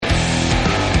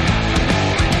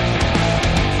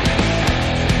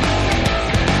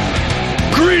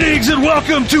Greetings and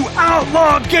welcome to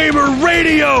Outlaw Gamer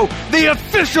Radio, the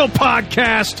official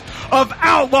podcast of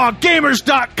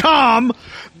OutlawGamers.com.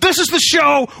 This is the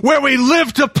show where we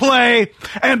live to play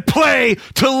and play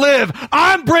to live.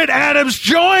 I'm Brent Adams,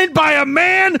 joined by a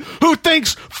man who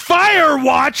thinks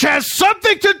Firewatch has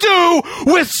something to do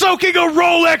with soaking a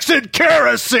Rolex in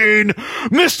kerosene,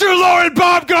 Mr. Lauren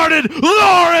Baumgarten.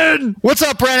 Lauren! What's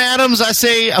up, Brent Adams? I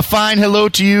say a fine hello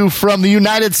to you from the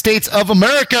United States of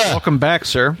America. Welcome back,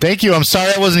 sir. Thank you. I'm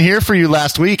sorry I wasn't here for you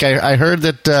last week. I heard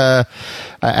that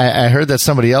I heard that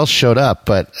somebody else showed up,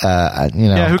 but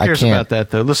yeah, who cares about that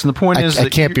though? Listen, the point is I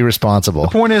can't be responsible. The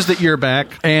point is that you're back,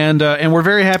 and we're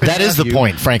very happy. That is the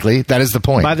point. Frankly, that is the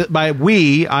point. By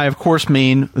we, I of course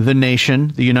mean the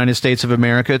nation, the United States of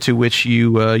America, to which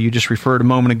you just referred a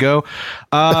moment ago.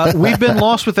 We've been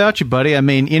lost without you, buddy. I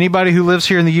mean, anybody who lives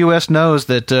here in the U.S. knows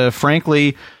that,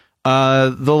 frankly,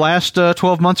 the last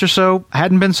 12 months or so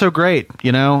hadn't been so great.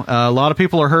 You know, a lot of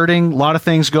people are hurting, a lot of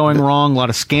things going wrong, a lot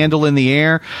of scandal in the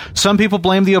air. Some people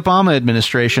blame the Obama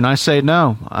administration. I say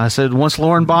no. I said once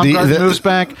Lauren Baumgarten moves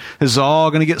back, this is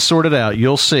all going to get sorted out.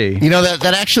 You'll see. You know,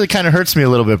 that actually kind of hurts me a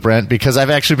little bit, Brent, because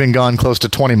I've actually been gone close to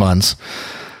 20 months.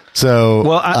 So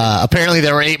apparently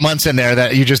there were 8 months in there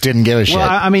that you just didn't give a shit. Well,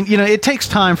 I mean, you know, it takes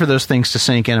time for those things to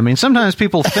sink in. I mean, sometimes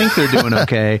people think they're doing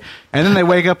okay, and then they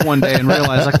wake up one day and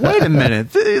realize, like, wait a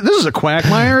minute, this is a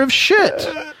quagmire of shit.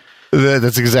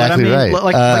 That's exactly right.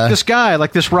 Like this guy,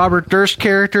 like this Robert Durst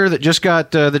character that just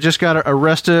got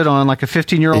arrested on like a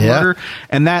 15-year-old murder,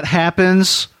 and that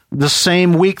happens the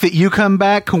same week that you come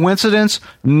back. Coincidence?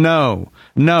 No,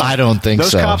 I don't think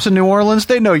so. Those cops in New Orleans,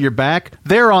 they know you're back.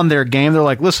 They're on their game. They're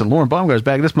like, listen, Lauren Baumgarten's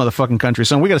back in this motherfucking country,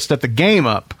 son. We got to step the game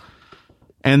up,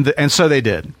 and so they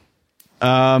did.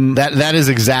 That is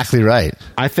exactly right.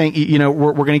 I think, you know,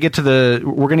 we're going to get to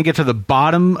the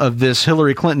bottom of this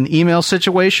Hillary Clinton email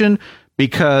situation,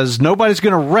 because nobody's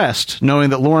going to rest knowing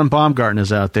that Lauren Baumgarten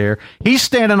is out there. He's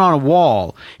standing on a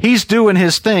wall. He's doing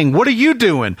his thing. What are you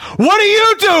doing? What are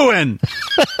you doing?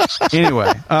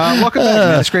 Anyway, welcome back,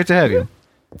 man. It's great to have you.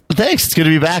 Thanks. It's good to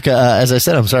be back. As I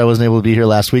said, I'm sorry I wasn't able to be here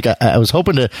last week. I was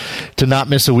hoping to not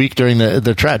miss a week during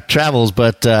the travels,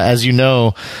 but as you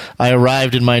know, I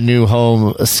arrived in my new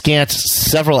home scant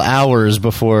several hours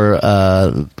before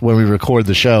when we record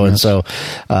the show, and so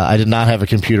I did not have a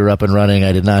computer up and running.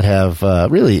 I did not have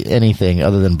really anything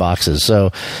other than boxes.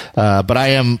 So, but I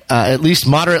am at least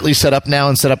moderately set up now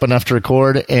and set up enough to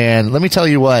record. And let me tell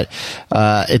you what,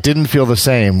 it didn't feel the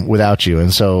same without you,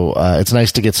 and so it's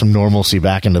nice to get some normalcy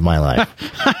back into my life.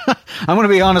 I'm going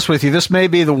to be honest with you. This may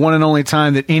be the one and only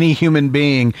time that any human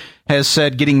being has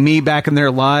said getting me back in their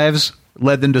lives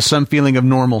led them to some feeling of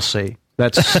normalcy.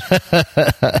 That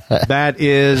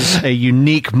is a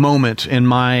unique moment in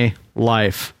my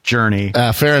life journey.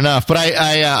 Fair enough. But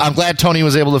I'm glad Tony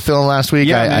was able to fill in last week.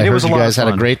 Yeah, I heard you guys had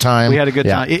a great time. We had a good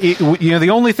time. You know,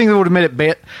 the only thing that would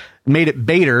have made it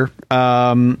better.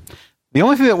 The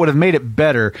only thing that would have made it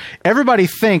better, everybody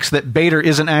thinks that baiter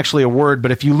isn't actually a word, but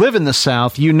if you live in the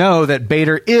South, you know that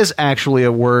baiter is actually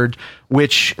a word,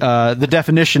 which the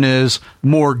definition is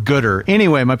more gooder.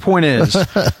 Anyway, my point is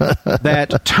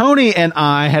that Tony and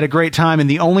I had a great time, and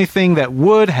the only thing that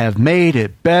would have made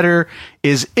it better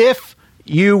is if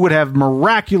you would have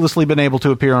miraculously been able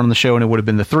to appear on the show, and it would have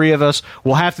been the three of us.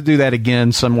 We'll have to do that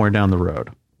again somewhere down the road.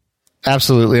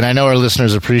 Absolutely, and I know our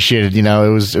listeners appreciated. You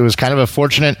know, it was kind of a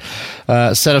fortunate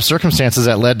set of circumstances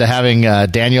that led to having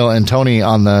Daniel and Tony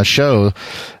on the show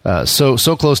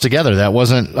so close together. That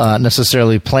wasn't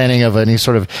necessarily planning of any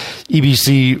sort of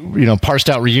EBC, parsed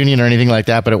out reunion or anything like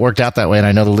that, but it worked out that way. And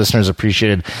I know the listeners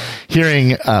appreciated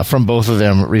hearing from both of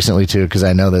them recently too, because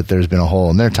I know that there's been a hole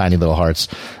in their tiny little hearts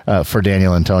for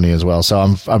Daniel and Tony as well. So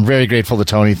I'm very grateful to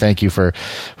Tony. Thank you for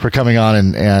coming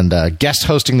on and guest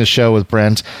hosting the show with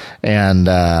Brent. And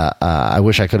I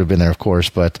wish I could have been there, of course,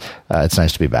 but it's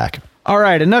nice to be back. All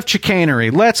right, enough chicanery.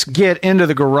 Let's get into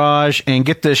the garage and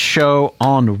get this show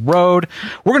on the road.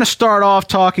 We're going to start off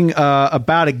talking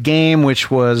about a game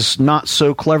which was not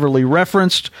so cleverly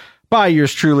referenced by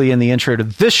yours truly in the intro to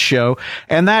this show,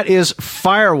 and that is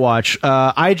Firewatch.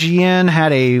 IGN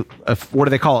had a what do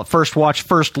they call it? First watch,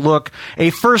 first look, a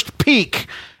first peek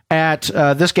at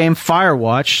this game,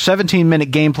 Firewatch. 17-minute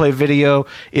gameplay video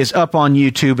is up on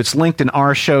YouTube. It's linked in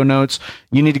our show notes.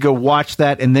 You need to go watch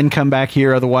that and then come back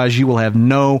here. Otherwise, you will have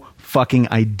no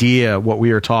fucking idea what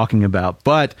we are talking about.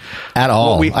 But at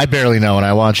all, I barely know, and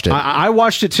I watched it. I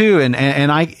watched it too,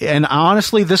 and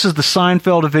honestly, this is the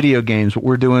Seinfeld of video games. What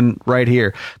we're doing right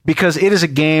here, because it is a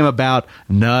game about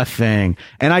nothing.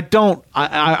 And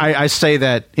I say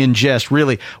that in jest.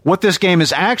 Really, what this game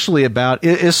is actually about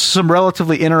is some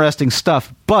relatively interesting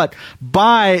stuff. But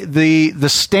by the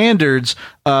standards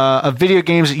of video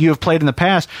games that you have played in the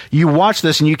past, you watch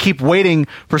this and you keep waiting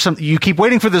for something. You keep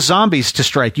waiting for the zombies to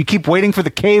strike. You keep waiting for the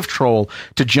cave troll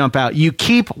to jump out. You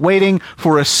keep waiting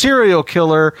for a serial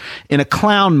killer in a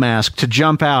clown mask to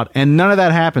jump out, and none of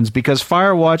that happens because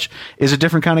Firewatch is a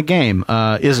different kind of game,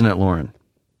 isn't it, Lauren?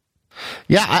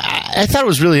 Yeah, I thought it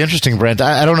was really interesting, Brent.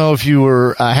 I don't know if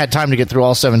you had time to get through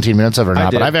all 17 minutes of it or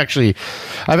not, but I've actually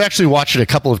watched it a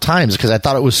couple of times because I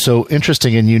thought it was so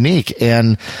interesting and unique,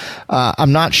 and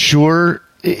I'm not sure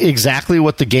exactly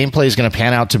what the gameplay is going to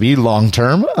pan out to be long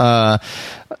term.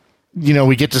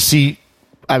 We get to see.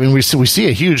 I mean, we see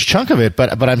a huge chunk of it,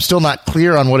 but I'm still not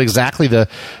clear on what exactly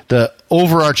the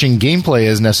overarching gameplay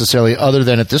is necessarily, other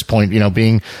than at this point,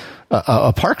 being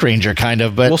a park ranger kind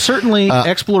of. But certainly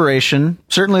exploration.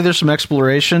 Certainly, there's some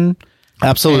exploration.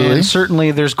 Absolutely. And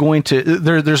certainly, there's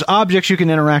there's objects you can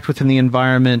interact with in the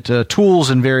environment, tools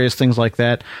and various things like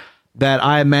that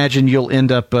I imagine you'll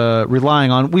end up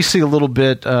relying on. We see a little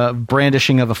bit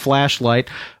brandishing of a flashlight.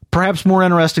 Perhaps more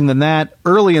interesting than that,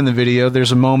 early in the video,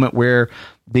 there's a moment where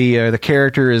the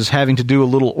character is having to do a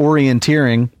little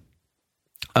orienteering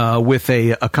with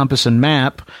a compass and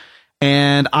map,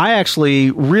 and I actually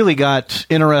really got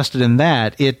interested in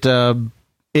that.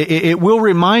 It will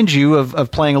remind you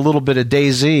of playing a little bit of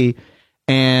DayZ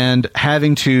and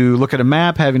having to look at a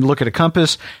map, having to look at a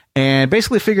compass, and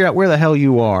basically figure out where the hell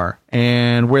you are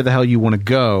and where the hell you want to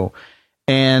go.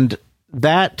 And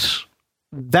that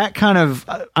kind of,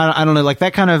 I don't know, like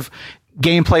that kind of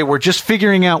gameplay where just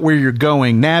figuring out where you're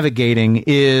going, navigating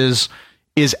is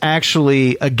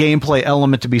actually a gameplay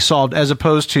element to be solved, as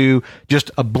opposed to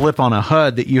just a blip on a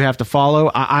HUD that you have to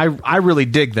follow. I really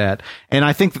dig that. And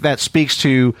I think that speaks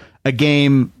to a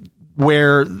game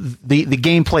where the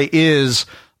gameplay is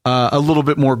a little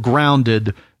bit more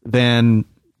grounded than,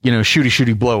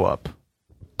 shooty blow up.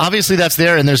 Obviously that's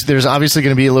there, and there's obviously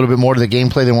going to be a little bit more to the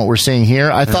gameplay than what we're seeing here.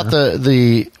 I thought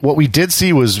the what we did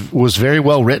see was very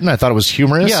well written. I thought it was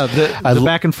humorous. Yeah, the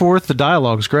back and forth, the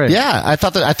dialogue's great. Yeah, I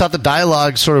thought the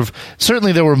dialogue sort of,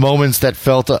 certainly there were moments that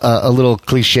felt a little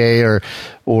cliche or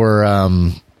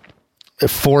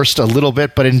forced a little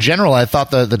bit, but in general, I thought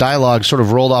the dialogue sort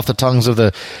of rolled off the tongues of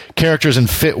the characters and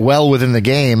fit well within the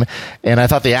game. And I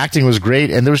thought the acting was great,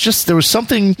 and there was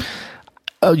something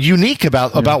unique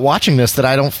about watching this that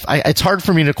it's hard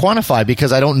for me to quantify,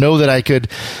 because I don't know that I could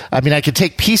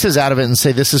take pieces out of it and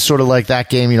say this is sort of like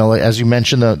that game, as you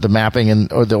mentioned, the mapping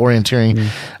or the orienteering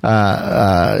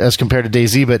as compared to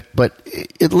DayZ, but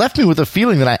it left me with a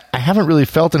feeling that I haven't really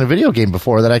felt in a video game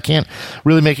before, that I can't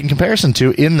really make in comparison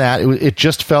to, in that it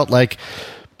just felt like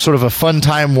sort of a fun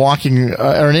time walking,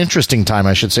 or an interesting time,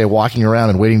 I should say, walking around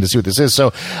and waiting to see what this is.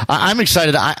 So I'm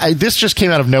excited. This just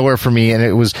came out of nowhere for me, and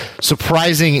it was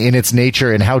surprising in its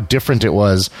nature and how different it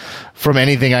was from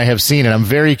anything I have seen. And I'm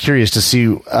very curious to see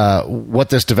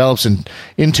what this develops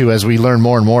into as we learn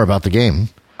more and more about the game.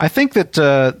 I think that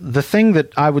the thing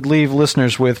that I would leave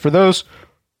listeners with, for those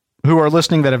who are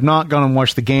listening that have not gone and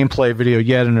watched the gameplay video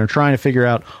yet and are trying to figure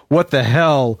out what the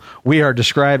hell we are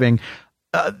describing,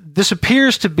 this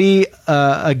appears to be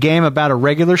a game about a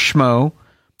regular schmo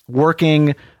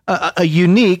working a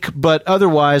unique but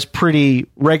otherwise pretty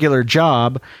regular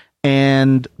job,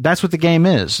 and that's what the game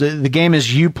is. The game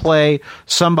is you play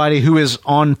somebody who is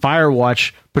on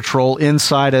Firewatch patrol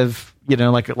inside of,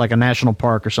 like a national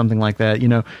park or something like that.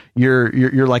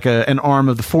 You're like an arm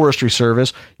of the Forestry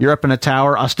Service. You're up in a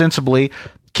tower, ostensibly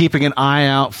keeping an eye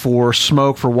out for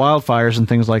smoke, for wildfires and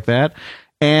things like that.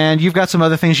 And you've got some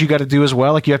other things you got to do as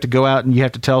well. Like you have to go out and you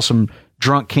have to tell some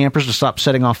drunk campers to stop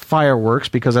setting off fireworks,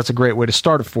 because that's a great way to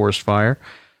start a forest fire.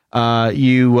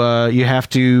 You have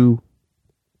to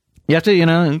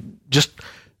just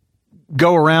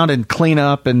go around and clean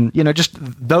up, and just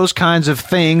those kinds of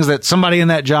things that somebody in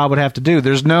that job would have to do.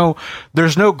 There's no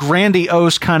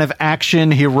grandiose kind of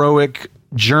action heroic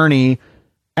journey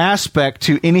aspect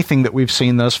to anything that we've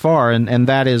seen thus far, and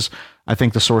that is, I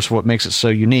think, the source of what makes it so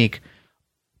unique.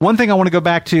 One thing I want to go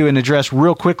back to and address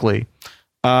real quickly,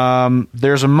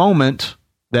 there's a moment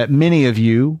that many of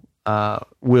you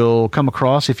will come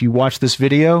across if you watch this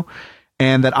video,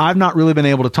 and that I've not really been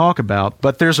able to talk about.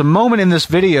 But there's a moment in this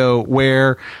video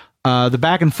where the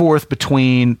back and forth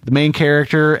between the main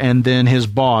character and then his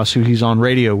boss, who he's on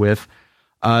radio with,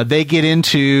 they get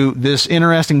into this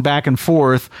interesting back and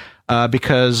forth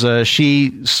because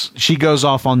she goes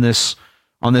off on this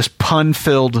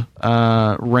pun-filled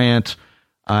rant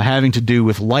having to do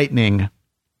with lightning,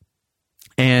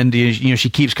 and she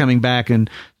keeps coming back and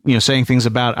saying things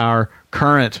about our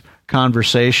current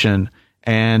conversation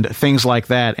and things like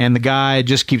that, and the guy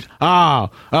just keeps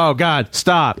oh God,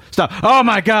 stop, oh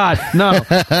my God, no.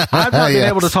 I've not been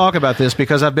able to talk about this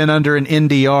because I've been under an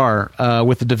NDR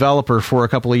with the developer for a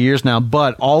couple of years now,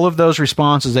 but all of those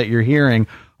responses that you're hearing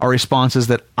are responses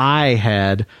that I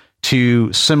had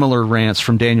to similar rants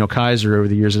from Daniel Kaiser over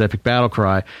the years at Epic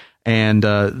Battlecry, and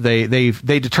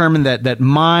they determined that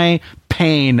my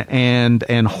pain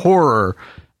and horror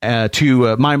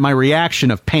to my reaction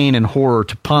of pain and horror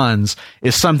to puns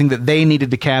is something that they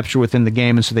needed to capture within the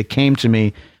game, and so they came to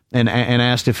me and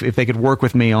asked if they could work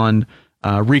with me on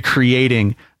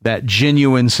recreating that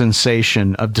genuine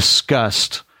sensation of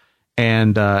disgust,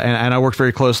 and I worked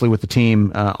very closely with the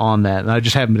team on that, and I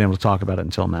just haven't been able to talk about it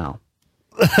until now.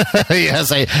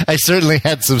 Yes, I certainly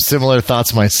had some similar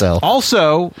thoughts myself.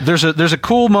 Also, there's a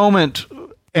cool moment,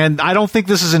 and I don't think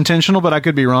this is intentional, but I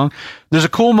could be wrong. There's a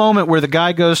cool moment where the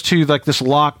guy goes to like this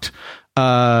locked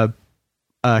cache,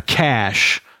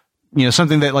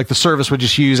 something that like the service would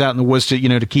just use out in the woods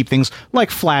to keep things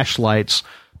like flashlights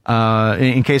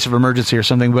in case of emergency or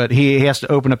something. But he has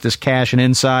to open up this cache, and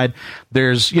inside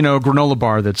there's a granola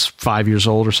bar that's 5 years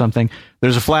old or something.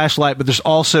 There's a flashlight, but there's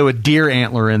also a deer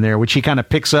antler in there, which he kind of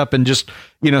picks up and just,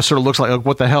 sort of looks like,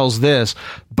 what the hell's this?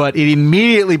 But it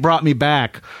immediately brought me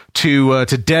back to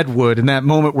Deadwood, and that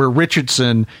moment where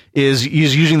Richardson is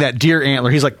using that deer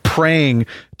antler. He's like praying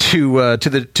to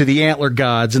the antler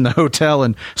gods in the hotel,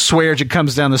 and Swearge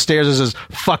comes down the stairs and says,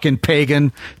 "Fucking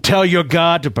pagan, tell your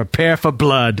god to prepare for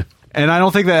blood." And I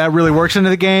don't think that really works into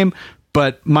the game,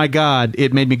 but my God,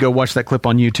 it made me go watch that clip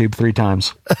on YouTube 3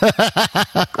 times.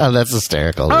 Oh, that's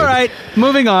hysterical. All right,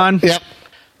 moving on. Yep.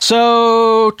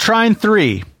 So, Trine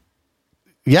 3.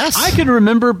 Yes. I can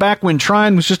remember back when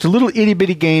Trine was just a little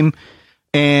itty-bitty game,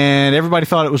 and everybody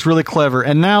thought it was really clever.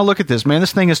 And now look at this, man.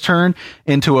 This thing has turned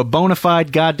into a bona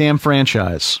fide goddamn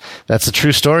franchise. That's a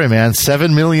true story, man.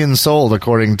 7 million sold,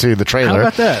 according to the trailer. How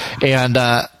about that? And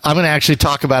I'm going to actually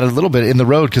talk about it a little bit in the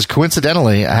road, because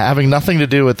coincidentally, having nothing to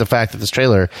do with the fact that this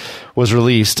trailer was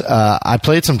released, I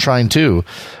played some Trine 2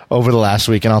 over the last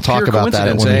week, and I'll talk about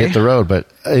that when we hit the road. But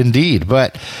indeed.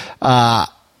 But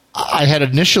I had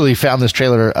initially found this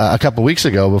trailer a couple weeks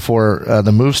ago before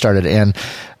the move started, and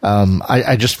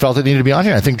I just felt it needed to be on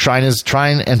here. I think Trine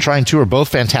and Trine 2 are both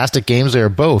fantastic games. They are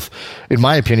both, in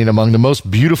my opinion, among the most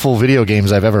beautiful video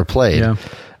games I've ever played. Yeah.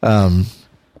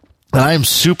 And I am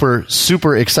super,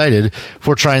 super excited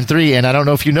for Trine 3. And I don't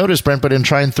know if you noticed, Brent, but in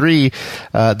Trine 3,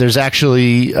 there's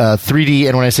actually 3D.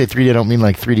 And when I say 3D, I don't mean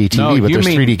like 3D TV, but there's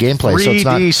 3D gameplay. 3D, so it's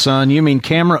not, son. You mean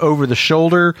camera over the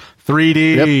shoulder,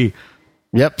 3D.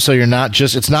 Yep. So it's not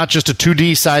just a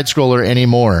 2D side scroller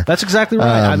anymore. That's exactly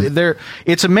right.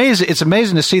 It's amazing. It's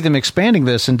amazing to see them expanding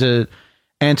this but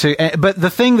the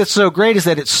thing that's so great is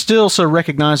that it's still so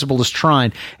recognizable as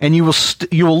Trine. And you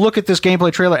will look at this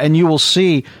gameplay trailer and you will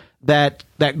see that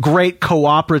great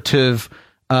cooperative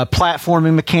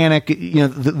platforming mechanic.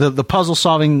 The puzzle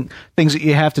solving things that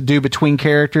you have to do between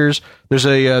characters. There's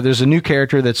a new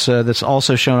character that's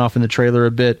also shown off in the trailer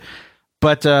a bit,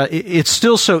 but it's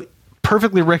still so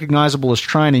perfectly recognizable as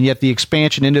Trine, and yet the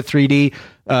expansion into 3D,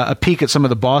 a peek at some of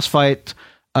the boss fight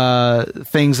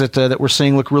things that we're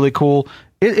seeing look really cool.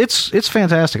 It's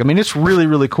fantastic. I mean, it's really,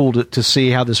 really cool to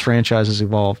see how this franchise has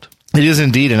evolved. It is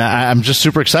indeed, and I'm just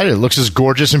super excited. It looks as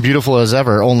gorgeous and beautiful as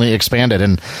ever, only expanded,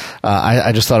 and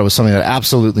I just thought it was something that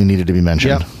absolutely needed to be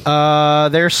mentioned.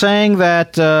 Yep. They're saying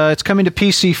that it's coming to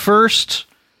PC first.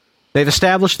 They've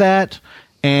established that.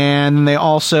 And they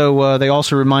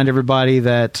also remind everybody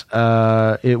that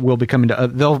it will be coming to.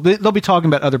 They'll be talking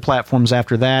about other platforms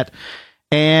after that.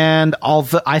 And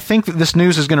I think that this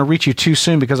news is going to reach you too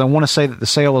soon, because I want to say that the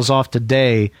sale is off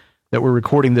today that we're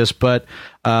recording this. But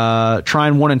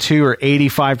Trine 1 and 2 are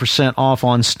 85% off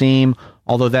on Steam.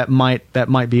 Although that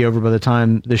might be over by the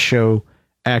time this show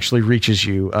actually reaches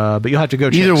you. But you'll have to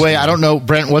go check. Either way, I don't know,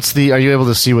 Brent. Are you able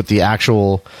to see what the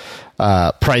actual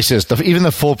price is, even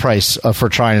the full price for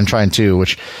Trine and Trine 2,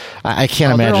 which I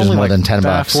can't imagine is more than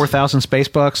 $10. 4,000 space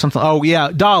bucks, something. Oh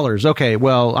yeah, dollars. Okay,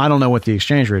 well, I don't know what the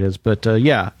exchange rate is, but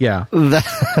yeah. It's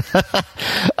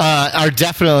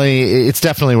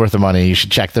definitely worth the money. You should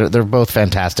check. They're both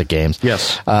fantastic games.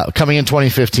 Yes. Coming in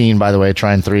 2015, by the way,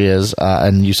 Trine 3 is,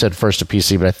 and you said first to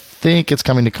PC, but I think it's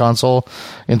coming to console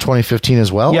in 2015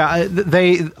 as well. Yeah,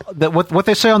 what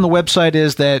they say on the website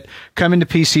is that coming to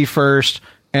PC first.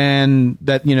 and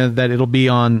that that it'll be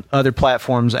on other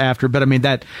platforms after. But I mean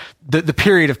that the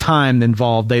period of time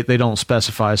involved they don't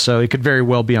specify, so it could very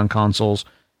well be on consoles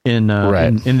in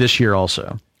this year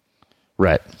also.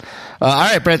 Right. All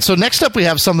right, Brent. So next up, we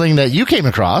have something that you came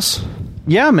across.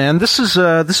 Yeah, man, this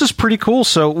is pretty cool.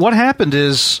 So what happened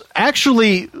is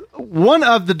actually one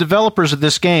of the developers of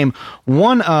this game,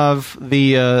 one of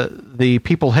the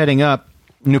people heading up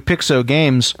Nupixo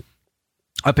Games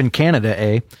up in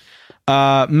Canada,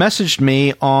 messaged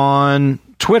me on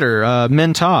Twitter,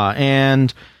 Menta,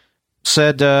 and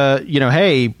said,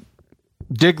 hey,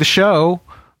 dig the show.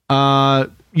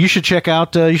 You should check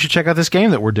out this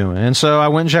game that we're doing. And so I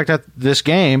went and checked out this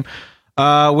game,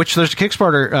 which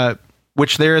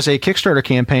there is a Kickstarter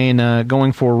campaign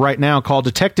going for right now called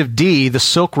Detective D: The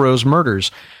Silk Rose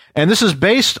Murders. And this is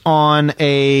based on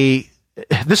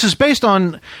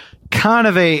kind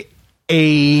of a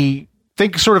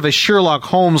sort of a Sherlock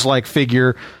Holmes like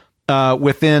figure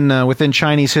within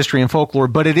Chinese history and folklore,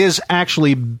 but it is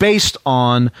actually based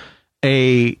on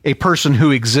a person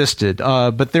who existed.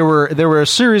 But there were a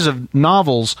series of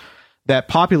novels that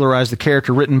popularized the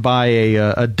character written by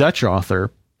a Dutch author.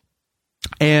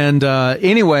 And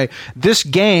anyway, this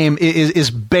game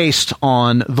is based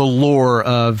on the lore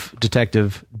of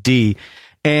Detective D,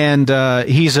 and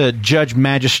he's a judge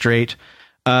magistrate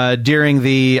during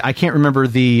I can't remember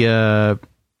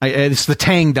it's the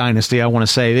Tang Dynasty, I want to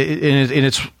say,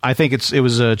 and I think it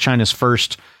was China's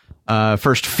first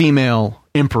female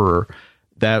emperor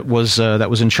that was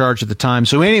in charge at the time.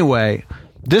 So anyway,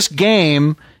 this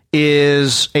game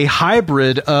is a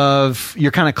hybrid of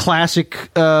your kind of classic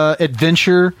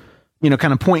adventure, kind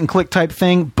of point and click type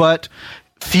thing, but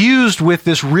fused with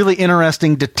this really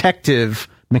interesting detective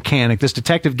mechanic, this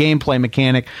detective gameplay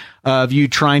mechanic of you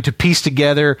trying to piece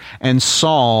together and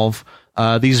solve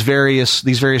these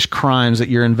various crimes that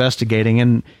you're investigating.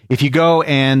 And if you go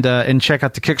and check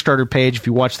out the Kickstarter page, if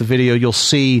you watch the video, you'll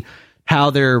see how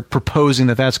they're proposing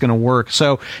that's going to work.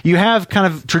 So you have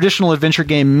kind of traditional adventure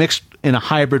game mixed in a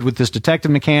hybrid with this detective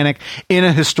mechanic in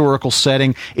a historical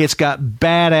setting. It's got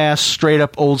badass, straight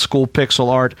up old school pixel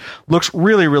art. Looks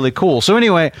really, really cool. So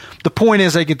anyway, the point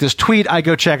is I get this tweet, I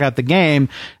go check out the game,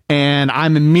 and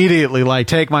I'm immediately like,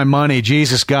 take my money,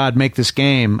 Jesus God, make this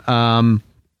game.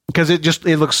 Because it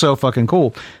looks so fucking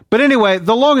cool. But anyway,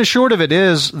 the long and short of it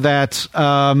is that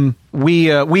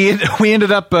we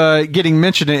ended up getting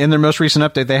mentioned in their most recent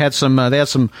update. They had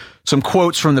some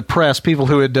quotes from the press, people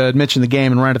who had mentioned the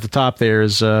game, and right at the top there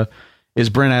is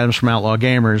Brent Adams from Outlaw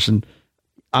Gamers, and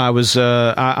that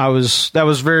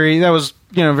was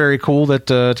very cool that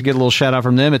to get a little shout out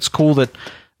from them. It's cool that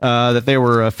they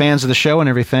were fans of the show and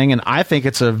everything, and I think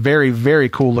it's a very, very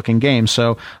cool looking game.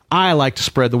 So I like to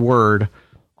spread the word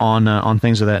on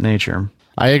things of that nature.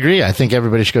 I agree. I think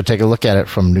everybody should go take a look at it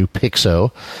from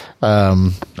Nupixo.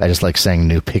 I just like saying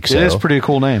Nupixo. It is a pretty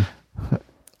cool name.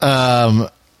 As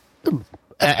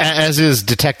is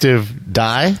Detective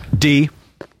D.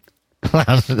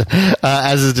 As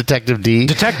is Detective D.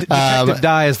 Detective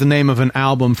Die is the name of an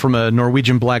album from a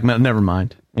Norwegian black metal. Never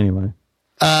mind. Anyway.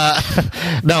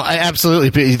 No,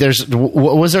 absolutely.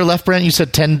 Was there left, Brent? You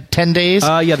said 10 days?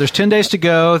 Yeah, there's 10 days to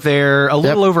go. They're a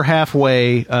little over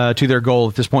halfway to their goal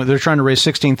at this point. They're trying to raise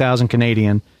 16,000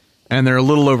 Canadian, and they're a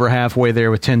little over halfway there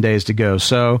with 10 days to go.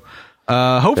 So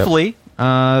hopefully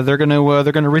they're going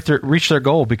to reach their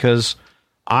goal, because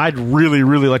I'd really,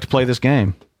 really like to play this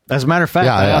game. As a matter of fact,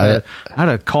 I ought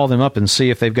to call them up and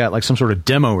see if they've got like some sort of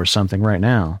demo or something right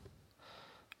now.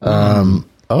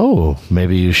 Oh,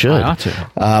 maybe you should. I ought to.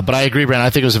 But I agree, Brent. I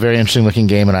think it was a very interesting looking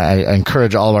game, and I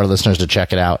encourage all of our listeners to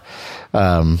check it out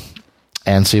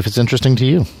and see if it's interesting to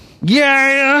you.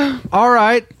 Yeah. All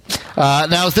right.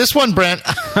 Now, this one, Brent,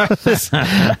 this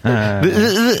had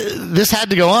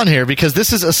to go on here because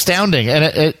this is astounding.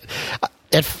 And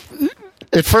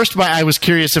at first, I was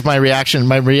curious if my reaction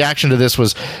to this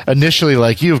was initially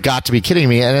like, you've got to be kidding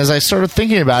me. And as I started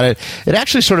thinking about it, it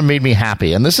actually sort of made me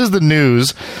happy. And this is the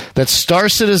news that Star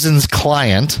Citizen's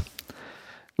client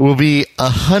will be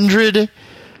 100.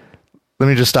 Let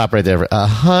me just stop right there.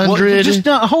 100.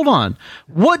 Well, hold on.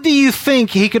 What do you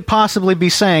think he could possibly be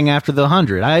saying after the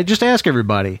 100? I just ask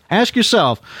everybody. Ask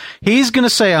yourself. He's going to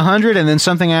say 100 and then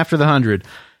something after the 100.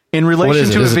 In relation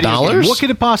to a video game, what could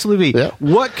it possibly be? Yeah.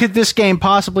 What could this game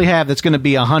possibly have that's going to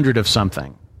be 100 of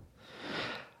something?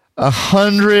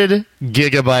 100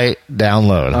 gigabyte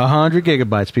download. 100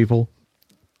 gigabytes, people.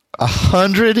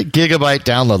 100 gigabyte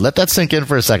download. Let that sink in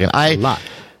for a second. A lot.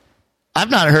 I've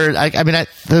not heard.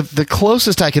 The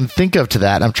closest I can think of to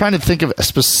that. I'm trying to think of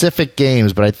specific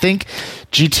games, but I think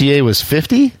GTA was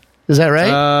 50. Is that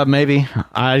right? Maybe.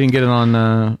 I didn't get it on.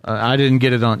 On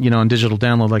digital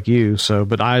download like you. So,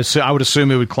 but I would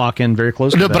assume it would clock in very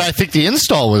close. No, to that. but I think the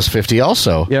install was 50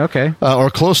 also. Yeah. Okay. Or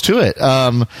close to it.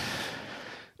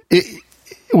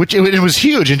 It was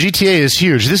huge, and GTA is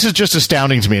huge. This is just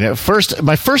astounding to me. And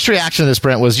my first reaction to this,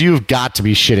 Brent, was you've got to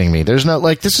be shitting me. There's no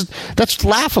that's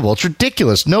laughable. It's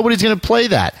ridiculous. Nobody's going to play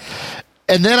that.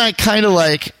 And then I kind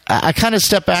of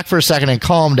stepped back for a second and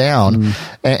calmed down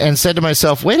and said to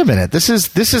myself, wait a minute, this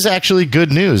is actually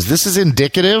good news. This is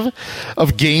indicative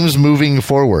of games moving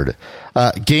forward.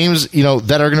 Games,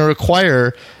 that are going to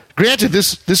require, granted,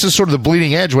 this is sort of the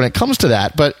bleeding edge when it comes to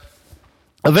that, but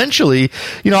eventually,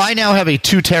 I now have a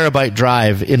 2 terabyte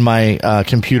drive in my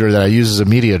computer that I use as a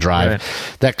media drive. Right.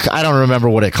 That I don't remember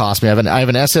what it cost me. I have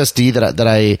an SSD that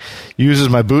I use as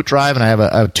my boot drive, and I have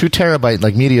a 2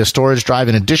 terabyte media storage drive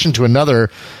in addition to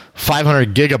another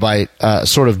 500 gigabyte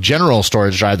sort of general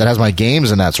storage drive that has my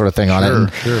games and that sort of thing on it.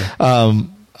 Sure.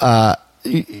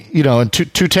 And 2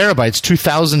 terabytes,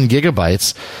 2,000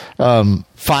 gigabytes,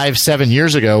 5-7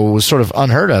 years ago was sort of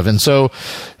unheard of, and so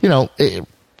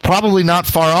probably not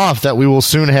far off that we will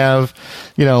soon have,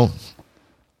 petabytes.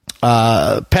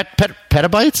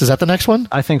 Is that the next one?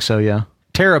 I think so. Yeah,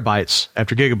 terabytes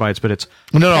after gigabytes, but it's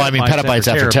no. I mean petabytes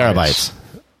after terabytes.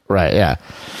 Right. Yeah.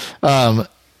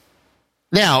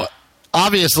 Now,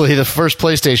 obviously, the first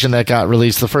PlayStation that got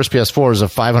released, the first PS4, is a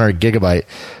 500 gigabyte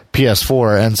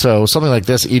PS4, and so something like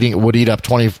this would eat up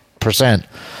 20%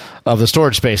 of the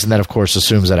storage space, and that, of course,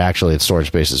 assumes that actually its storage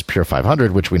space is pure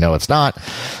 500, which we know it's not.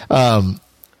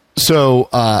 So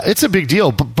it's a big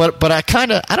deal, but I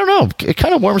don't know. It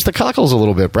kind of warms the cockles a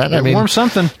little bit, Brent. It warms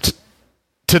something.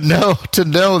 To know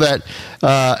that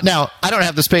now I don't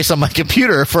have the space on my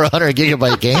computer for a 100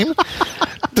 gigabyte game,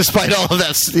 despite all of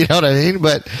that. You know what I mean?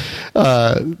 But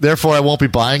therefore, I won't be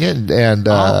buying it. And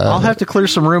I'll have to clear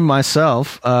some room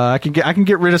myself. I can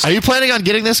get rid of. Are you planning on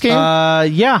getting this game?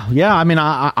 Yeah. I mean,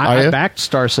 I backed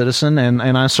Star Citizen,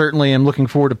 and I certainly am looking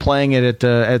forward to playing it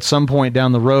at some point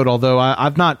down the road. Although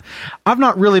I've not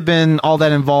really been all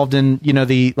that involved in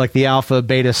the alpha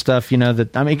beta stuff. You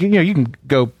can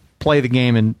go play the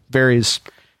game in various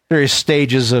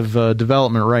stages of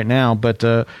development right now, but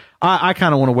I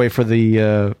kind of want to wait for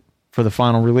the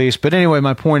final release. But anyway,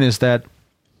 my point is that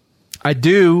I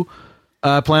do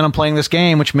plan on playing this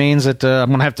game, which means that I'm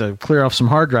going to have to clear off some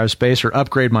hard drive space or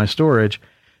upgrade my storage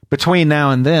between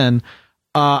now and then.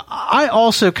 I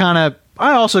also kind of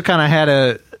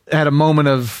had a moment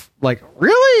of like,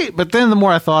 really? But then the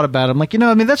more I thought about it, I'm like,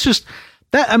 that's just.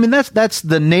 That's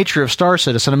the nature of Star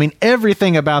Citizen. I mean,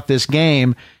 everything about this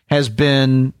game has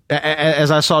been,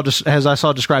 as I saw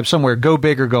described somewhere, go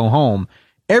big or go home.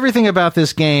 Everything about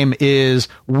this game is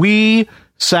we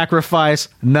sacrifice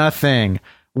nothing.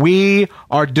 We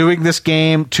are doing this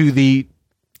game to the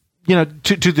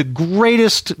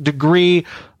greatest degree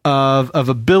of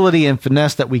ability and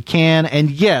finesse that we can.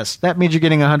 And yes, that means you're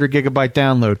getting a 100 gigabyte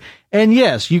download. And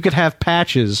yes, you could have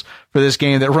patches for this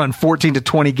game that run 14 to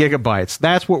 20 gigabytes.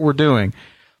 That's what we're doing.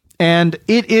 And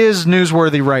it is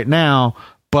newsworthy right now,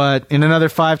 but in another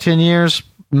 5-10 years,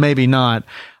 maybe not.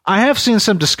 I have seen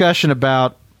some discussion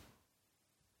about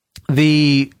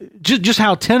just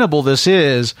how tenable this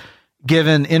is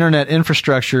given internet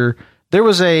infrastructure. There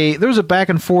was a back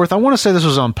and forth. I want to say this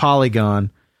was on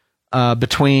Polygon.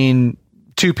 Between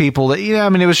two people that,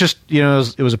 it was just,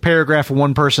 it was a paragraph of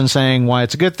one person saying why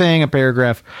it's a good thing, a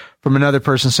paragraph from another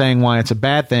person saying why it's a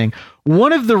bad thing.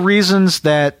 One of the reasons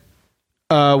that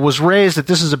was raised that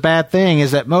this is a bad thing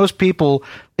is that most people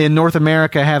in North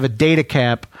America have a data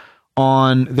cap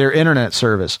on their internet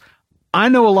service. I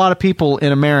know a lot of people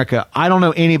in America. I don't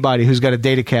know anybody who's got a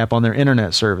data cap on their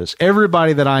internet service.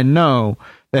 Everybody that I know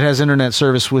that has internet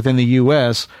service within the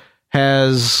U.S.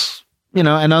 has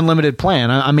an unlimited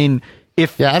plan. I mean,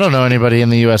 I don't know anybody in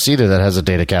the U.S. either that has a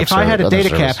data cap. If I had a data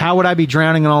cap, how would I be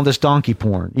drowning in all this donkey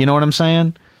porn? You know what I'm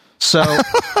saying? So,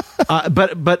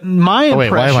 but my impression.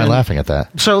 Wait, why am I laughing at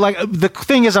that? So, the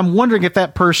thing is, I'm wondering if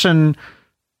that person,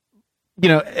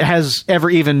 has ever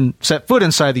even set foot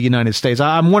inside the United States.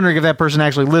 I'm wondering if that person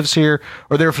actually lives here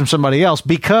or they're from somebody else.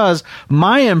 Because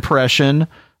my impression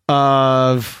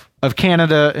of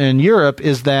Canada and Europe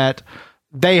is that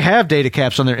they have data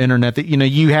caps on their internet that,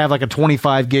 you have like a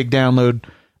 25 gig download,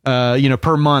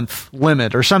 per month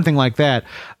limit or something like that.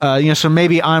 So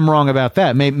maybe I'm wrong about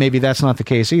that. Maybe that's not the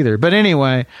case either. But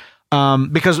anyway,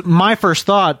 because my first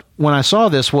thought when I saw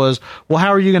this was, well, how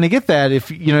are you going to get that if,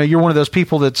 you're one of those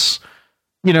people that's,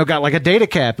 got like a data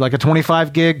cap, like a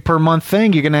 25 gig per month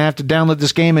thing. You're going to have to download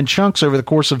this game in chunks over the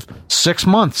course of 6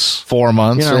 months, 4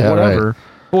 months, whatever. Right.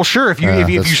 Well, sure, if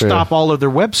you stop all of their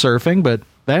web surfing, but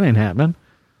that ain't happening.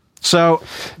 So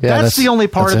that's the only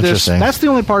part of this. That's the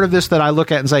only part of this that I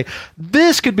look at and say,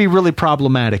 this could be really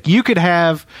problematic. You could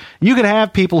have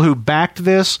people who backed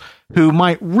this who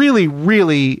might really,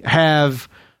 really have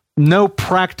no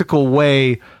practical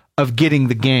way of getting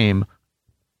the game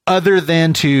other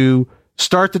than to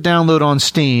start the download on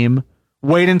Steam,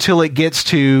 wait until it gets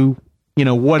to,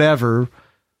 whatever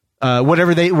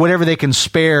they can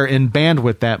spare in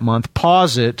bandwidth that month,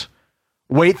 pause it,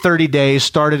 wait 30 days,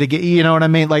 start it again. You know what I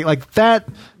mean? Like that.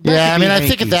 Yeah, I mean, I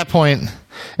think at that point,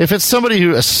 if it's somebody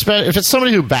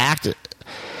who backed it,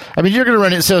 I mean, you're going to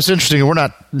run it. So it's interesting. We're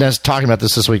not talking about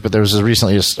this week, but there was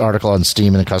recently an article on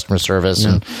Steam and the customer service,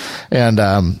 and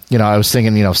I was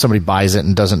thinking, if somebody buys it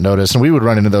and doesn't notice, and we would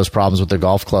run into those problems with the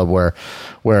golf club where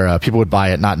people would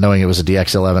buy it not knowing it was a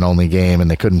DX11 only game, and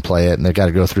they couldn't play it, and they got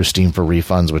to go through Steam for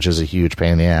refunds, which is a huge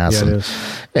pain in the ass. Yeah, it is.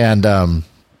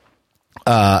 What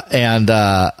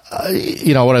I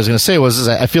was going to say was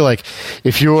I feel like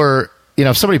if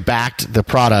somebody backed the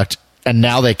product and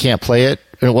now they can't play it,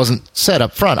 and it wasn't set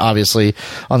up front, obviously,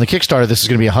 on the Kickstarter, this is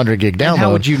going to be a 100 gig download. And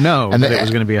how would you know that it was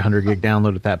going to be a 100 gig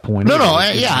download at that point? And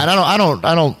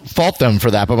I don't fault them for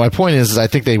that. But my point is I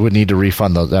think they would need to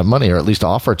refund that money, or at least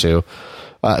offer to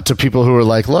people who are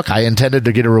like, look, I intended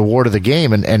to get a reward of the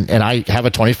game, and I have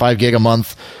a 25 gig a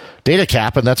month data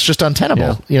cap, and that's just untenable.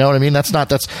 Yeah. You know what I mean? That's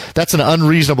an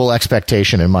unreasonable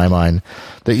expectation in my mind,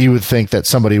 that you would think that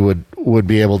somebody would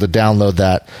be able to download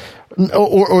that.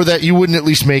 Or that you wouldn't at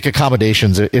least make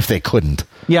accommodations if they couldn't.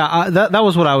 Yeah, that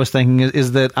was what I was thinking.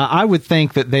 Is that I would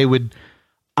think that they would.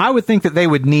 I would think that they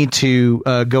would need to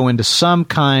go into some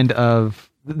kind of.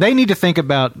 They need to think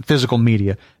about physical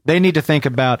media. They need to think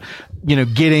about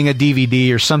getting a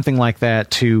DVD or something like that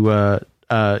to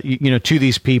to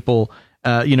these people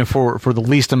for the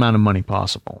least amount of money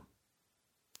possible.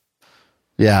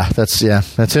 Yeah, that's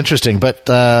interesting, but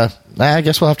I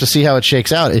guess we'll have to see how it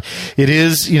shakes out. It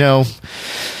is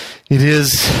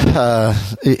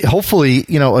hopefully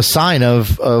a sign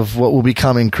of what will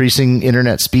become increasing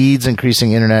internet speeds,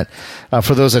 increasing internet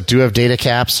for those that do have data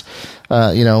caps,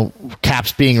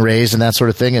 caps being raised and that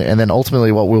sort of thing, and then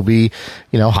ultimately what will be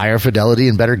higher fidelity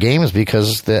and better games,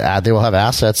 because they will have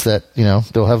assets that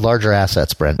they'll have larger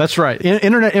assets. Brent, that's right.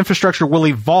 Internet infrastructure will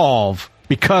evolve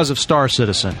because of Star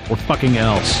Citizen, or fucking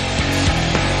else.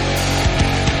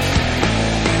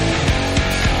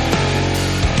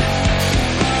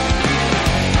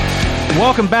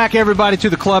 Welcome back, everybody, to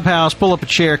the clubhouse. Pull up a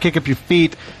chair, kick up your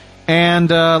feet, and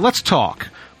let's talk.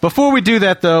 Before we do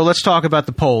that, though, let's talk about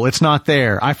the poll. It's not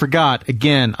there. I forgot.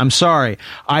 Again, I'm sorry.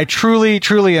 I truly,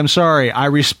 truly am sorry. I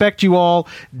respect you all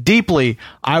deeply.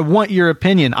 I want your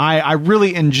opinion. I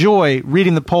really enjoy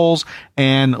reading the polls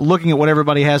and looking at what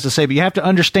everybody has to say. But you have to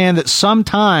understand that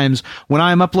sometimes when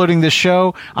I'm uploading this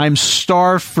show, I'm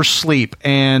starved for sleep.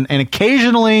 And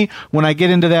occasionally when I get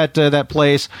into that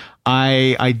place,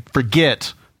 I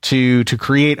forget to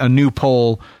create a new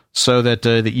poll so that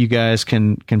you guys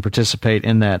can participate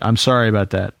in that. I'm sorry about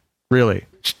that. Really.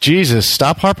 Jesus,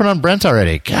 stop harping on Brent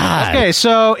already. God. Okay,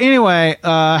 so anyway,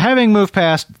 having moved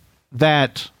past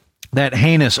that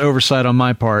heinous oversight on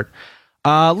my part,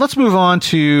 let's move on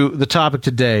to the topic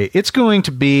today. It's going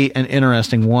to be an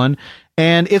interesting one,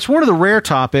 and it's one of the rare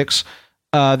topics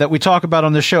that we talk about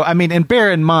on this show. I mean, and bear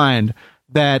in mind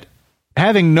that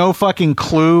having no fucking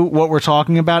clue what we're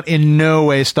talking about in no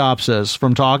way stops us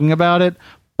from talking about it.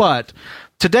 But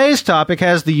today's topic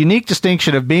has the unique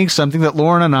distinction of being something that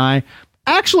Lauren and I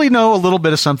actually know a little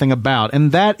bit of something about,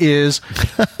 and that is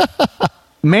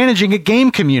managing a game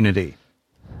community.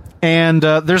 And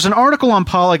there's an article on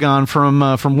Polygon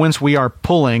from whence we are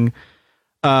pulling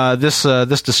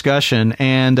this discussion,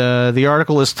 and the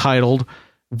article is titled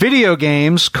 "Video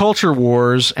Games, Culture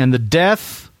Wars, and the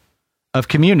Death of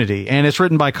Community," and it's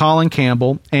written by Colin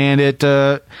Campbell, and it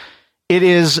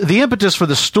is the impetus for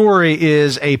the story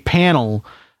is a panel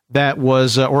that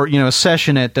was a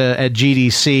session at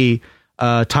GDC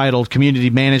titled "Community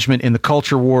Management in the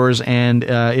Culture Wars," and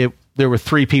there were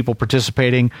 3 people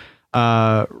participating: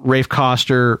 Rafe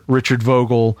Koster, Richard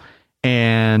Vogel,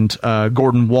 and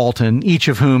Gordon Walton, each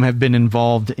of whom have been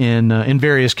involved in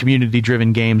various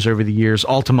community-driven games over the years,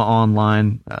 Ultima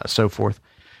Online, so forth.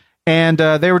 And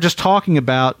they were just talking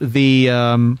about the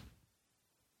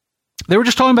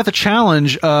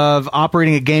challenge of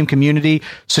operating a game community,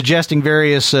 suggesting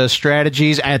various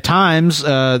strategies at times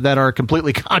that are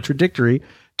completely contradictory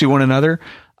to one another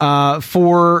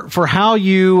for how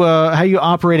you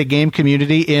operate a game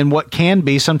community in what can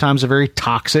be sometimes a very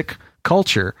toxic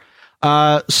culture.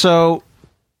 So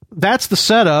that's the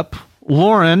setup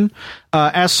Lauren,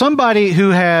 as somebody who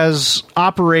has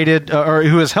operated or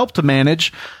who has helped to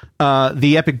manage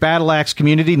the Epic Battle Axe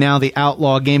community, now the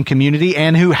Outlaw Game community,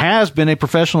 and who has been a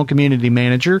professional community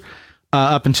manager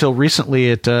up until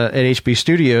recently at HB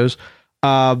Studios,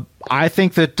 I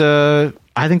think that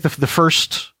the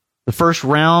first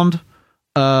round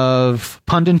of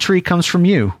punditry comes from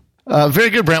you. Very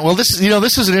good, Brent. Well, this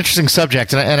is an interesting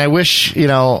subject, and I wish,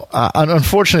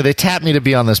 unfortunately, they tapped me to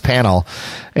be on this panel,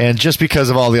 and just because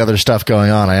of all the other stuff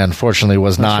going on, I unfortunately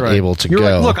was not able to go.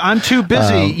 Like, look, I'm too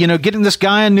busy, getting this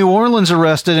guy in New Orleans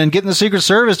arrested and getting the Secret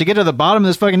Service to get to the bottom of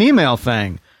this fucking email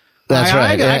thing. That's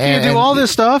right. I can't do all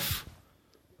this stuff.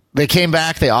 They came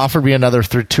back. They offered me another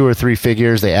 2 or 3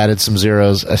 figures. They added some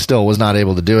zeros. I still was not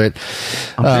able to do it.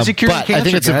 I'm busy curing cancer, I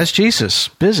think it's guys. Jesus,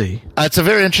 busy. It's a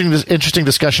very interesting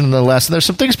discussion nonetheless. And there's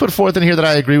some things put forth in here that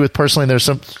I agree with personally. And there's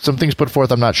some things put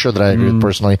forth I'm not sure that I agree with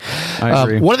personally. I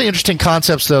agree. One of the interesting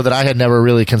concepts, though, that I had never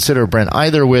really considered, Brent,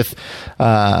 either with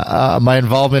my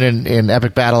involvement in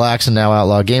Epic Battle Axe and now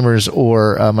Outlaw Gamers,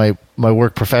 or my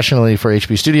work professionally for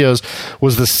HB Studios,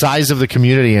 was the size of the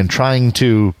community and trying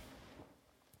to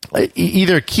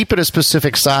either keep it a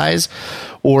specific size,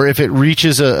 or if it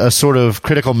reaches a sort of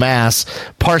critical mass,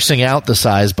 parsing out the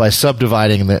size by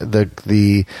subdividing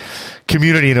the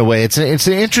community in a way. It's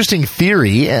an interesting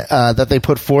theory that they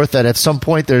put forth, that at some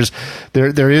point there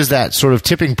is that sort of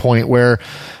tipping point where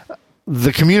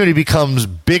the community becomes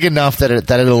big enough that it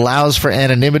allows for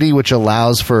anonymity, which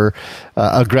allows for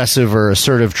aggressive or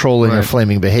assertive trolling or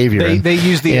flaming behavior. They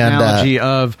use the analogy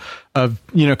of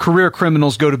career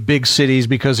criminals go to big cities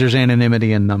because there's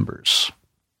anonymity in numbers.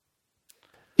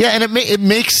 Yeah, and it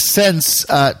makes sense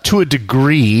to a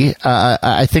degree.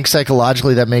 I think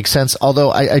psychologically that makes sense,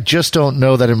 although I just don't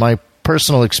know that in my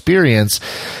personal experience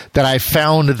that I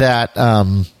found that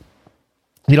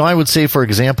I would say, for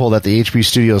example, that the HB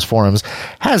Studios forums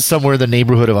has somewhere in the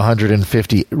neighborhood of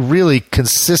 150 really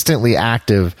consistently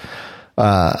active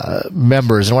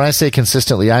members. And when I say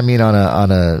consistently, I mean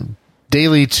on a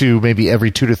daily to maybe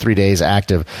every 2 to 3 days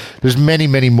active. There's many,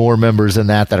 many more members than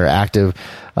that are active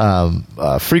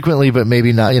frequently, but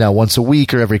maybe not, once a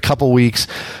week or every couple weeks.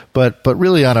 But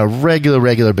really on a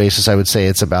regular basis, I would say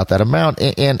it's about that amount.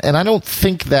 And I don't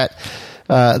think that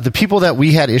the people that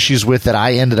we had issues with that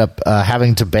I ended up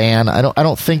having to ban, I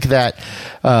don't think that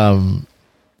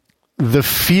the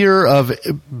fear of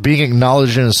being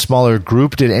acknowledged in a smaller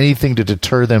group did anything to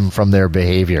deter them from their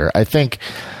behavior. I think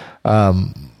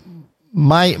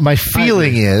my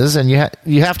feeling is, and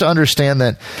you have to understand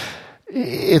that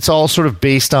it's all sort of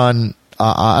based on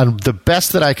the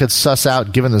best that I could suss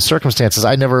out given the circumstances.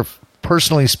 I never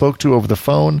personally spoke to over the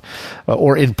phone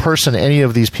or in person any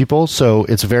of these people, so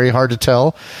it's very hard to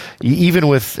tell. Even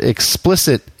with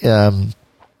explicit,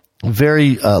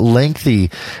 very lengthy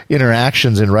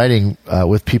interactions in writing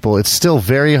with people, it's still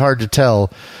very hard to tell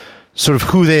sort of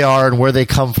who they are and where they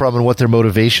come from and what their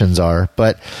motivations are.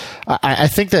 But I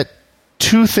think that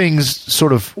 2 things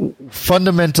sort of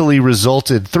fundamentally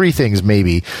resulted, 3 things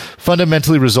maybe,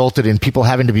 fundamentally resulted in people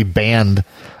having to be banned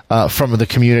from the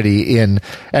community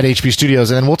at HB Studios.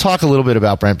 And then we'll talk a little bit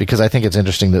about, Brent, because I think it's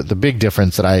interesting that the big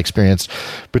difference that I experienced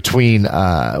between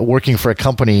working for a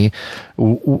company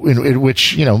in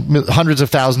which, hundreds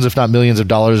of thousands, if not millions of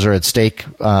dollars are at stake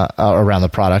around the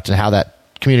product, and how that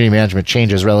community management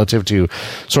changes relative to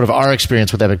sort of our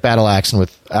experience with Epic Battle Axe and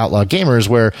with Outlaw Gamers,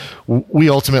 where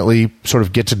we ultimately sort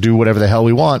of get to do whatever the hell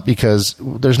we want because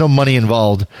there's no money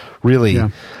involved really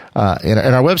in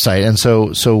our website, and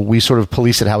so we sort of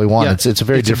police it how we want. Yeah. It's a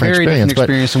very different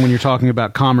experience. And when you're talking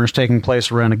about commerce taking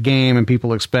place around a game and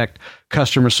people expect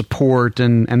customer support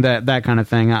and that kind of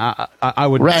thing, I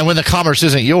would... Right, and when the commerce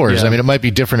isn't yours. I mean, it might be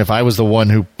different if I was the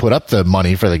one who put up the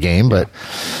money for the game, but...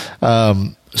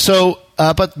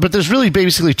 But there's really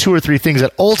basically 2 or 3 things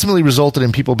that ultimately resulted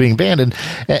in people being banned,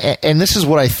 and this is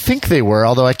what I think they were,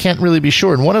 although I can't really be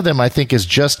sure. And one of them, I think, is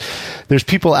just there's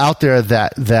people out there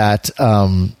that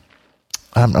I'm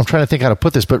trying to think how to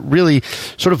put this, but really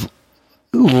sort of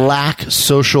lack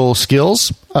social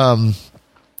skills, aren't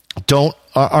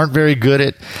very good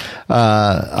at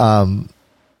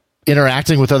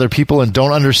interacting with other people, and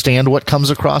don't understand what comes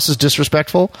across as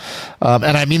disrespectful.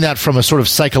 And I mean that from a sort of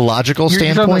psychological standpoint.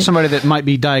 You're talking about somebody that might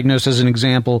be diagnosed, as an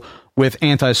example, with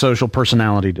antisocial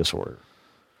personality disorder.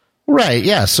 Right.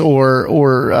 Yes.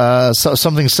 Or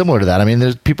something similar to that. I mean,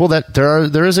 there's people that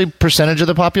there is a percentage of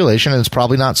the population, and it's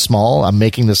probably not small. I'm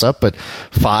making this up, but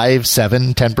 5,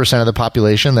 7, 10% of the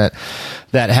population that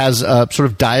has a sort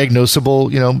of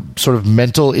diagnosable, sort of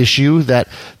mental issue that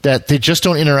they just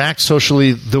don't interact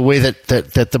socially the way that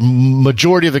the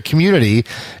majority of the community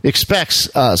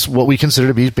expects us, what we consider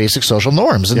to be basic social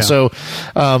norms. And so,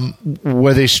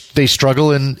 where they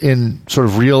struggle in sort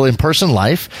of real in-person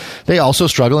life, they also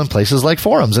struggle in places like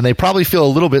forums, and they probably feel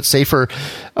a little bit safer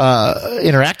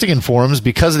interacting in forums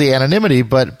because of the anonymity.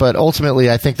 But ultimately,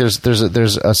 I think there's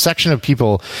a section of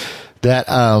people that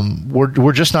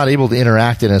we're just not able to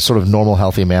interact in a sort of normal,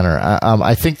 healthy manner.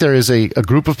 I think there is a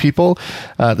group of people,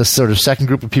 the sort of second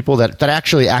group of people that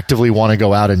actually actively want to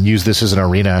go out and use this as an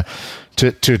arena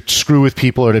to screw with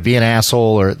people or to be an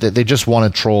asshole, or they just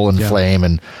want to troll and flame,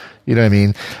 and you know what I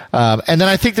mean. And then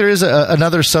I think there is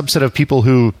another subset of people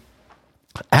who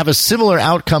have a similar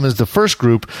outcome as the first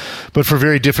group, but for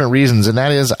very different reasons. And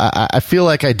that is, I feel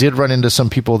like I did run into some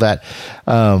people that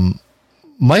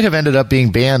might have ended up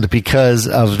being banned because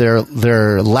of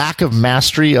their lack of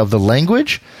mastery of the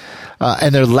language,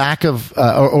 and their lack of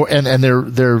and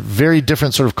their very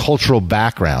different sort of cultural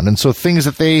background. And so things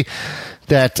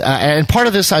and part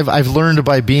of this I've learned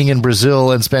by being in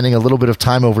Brazil and spending a little bit of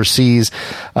time overseas,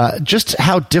 just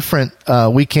how different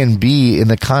we can be in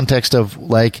the context of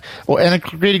and a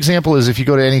great example is if you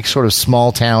go to any sort of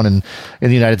small town in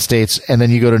the United States, and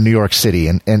then you go to New York City,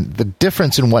 and the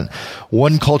difference in what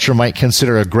one culture might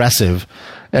consider aggressive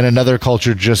and another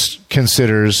culture just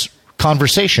considers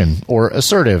conversation or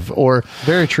assertive or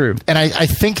very true. And I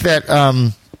think that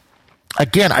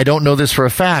again, I don't know this for a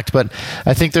fact, but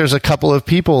I think there's a couple of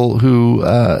people who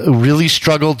really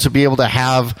struggled to be able to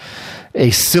have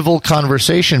a civil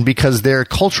conversation because their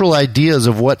cultural ideas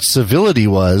of what civility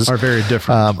was are very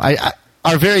different.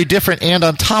 Are very different, and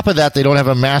on top of that, they don't have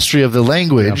a mastery of the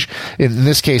language, in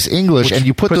this case, English, and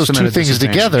you put those two things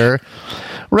together.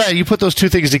 Right, you put those two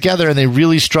things together, and they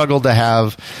really struggle to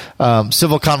have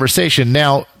civil conversation.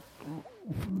 Now,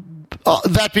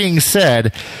 that being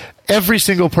said, every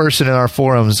single person in our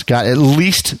forums got at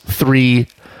least 3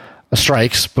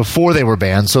 strikes before they were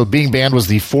banned. So being banned was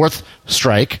the 4th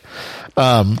strike,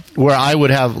 where I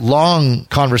would have long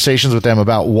conversations with them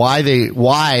about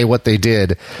why what they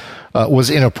did was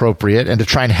inappropriate, and to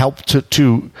try and help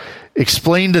to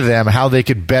explain to them how they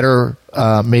could better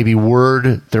maybe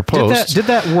word their posts. Did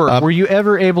that work? Were you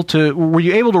able to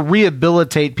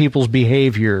rehabilitate people's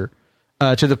behavior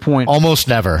to the point almost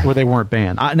never where they weren't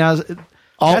banned?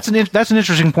 That's an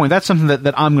interesting point. That's something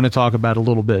that I'm going to talk about a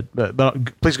little bit, but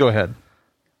please go ahead.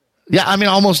 Yeah, I mean,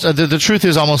 almost the truth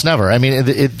is almost never. I mean,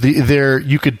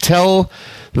 you could tell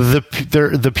the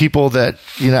people that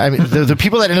the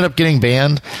people that ended up getting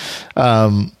banned.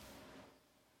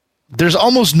 There's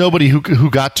almost nobody who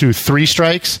got to 3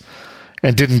 strikes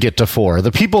and didn't get to 4.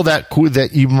 The people that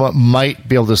you might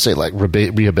be able to say like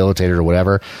rehabilitated or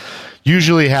whatever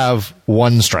usually have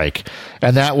 1 strike,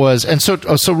 and that was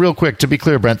so real quick to be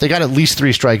clear, Brent, they got at least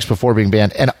 3 strikes before being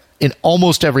banned, and in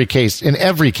almost every case,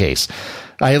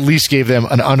 I at least gave them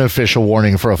an unofficial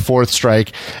warning for a 4th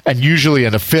strike, and usually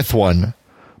in a 5th one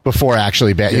before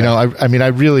actually banned. Yeah.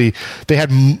 They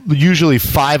had usually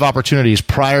 5 opportunities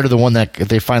prior to the one that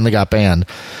they finally got banned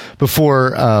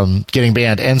before getting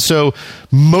banned. And so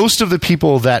most of the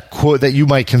people that you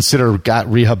might consider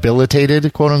got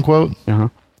rehabilitated, quote unquote,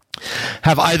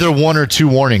 have either 1 or 2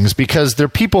 warnings, because they're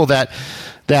people that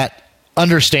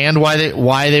understand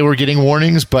why they were getting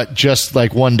warnings, but just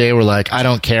like one day were like, I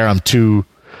don't care,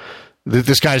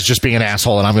 this guy's just being an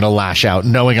asshole and I'm going to lash out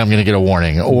knowing I'm going to get a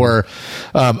warning. Or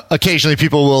occasionally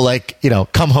people will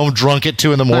come home drunk at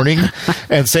 2 a.m.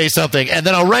 and say something, and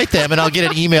then I'll write them and I'll get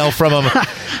an email from them.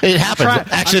 It happens.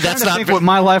 Actually, that's not what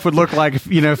my life would look like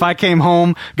if I came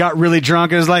home, got really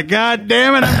drunk, and was like, God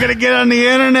damn it, I'm going to get on the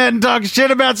internet and talk shit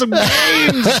about some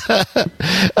games.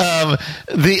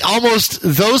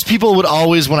 Those people would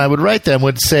always, when I would write them,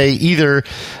 would say either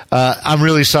I'm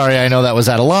really sorry, I know that was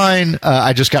out of line,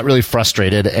 I just got really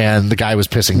frustrated and the guy was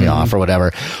pissing me off or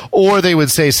whatever. Or they would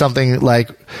say something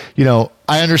like,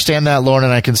 I understand that, Lauren,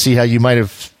 and I can see how you might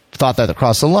have thought that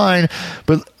across the line,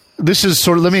 but this is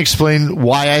let me explain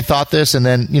why I thought this, and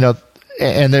then,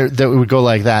 and that would go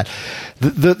like that.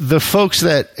 The folks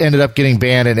that ended up getting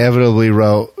banned inevitably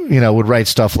would write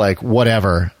stuff like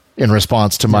whatever in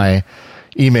response to my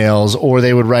emails, or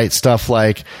they would write stuff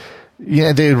like,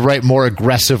 they would write more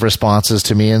aggressive responses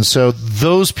to me. And so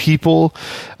those people,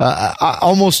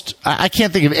 I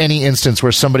can't think of any instance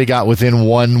where somebody got within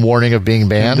 1 warning of being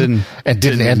banned and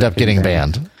didn't end up getting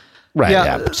banned. Right.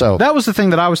 Yeah. So that was the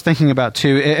thing that I was thinking about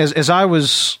too. As I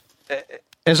was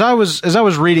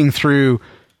reading through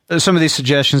some of these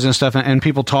suggestions and stuff, and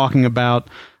people talking about,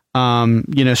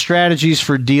 strategies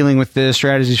for dealing with this,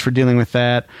 strategies for dealing with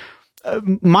that.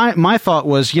 My thought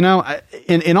was,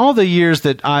 in all the years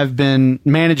that I've been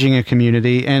managing a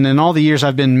community, and in all the years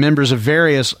I've been members of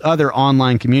various other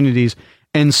online communities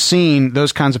and seen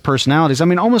those kinds of personalities. I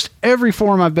mean, almost every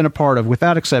forum I've been a part of,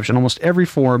 without exception, almost every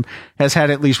forum has had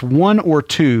at least one or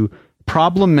two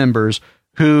problem members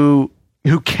who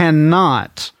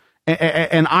cannot,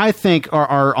 and I think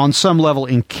are on some level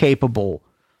incapable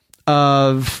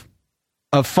of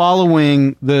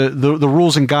following the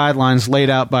rules and guidelines laid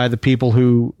out by the people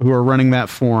who are running that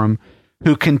forum,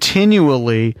 who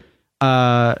continually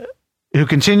end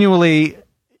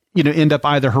up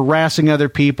either harassing other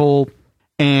people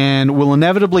and will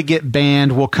inevitably get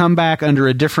banned, will come back under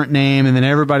a different name, and then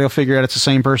everybody will figure out it's the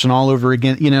same person all over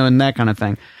again, and that kind of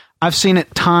thing. I've seen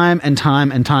it time and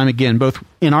time and time again, both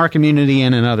in our community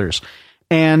and in others.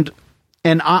 And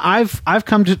I've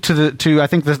come to I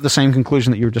think the same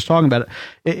conclusion that you were just talking about.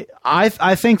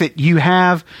 I think that you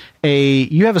have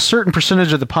a certain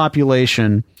percentage of the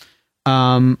population,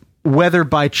 whether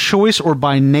by choice or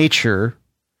by nature,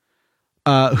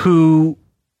 who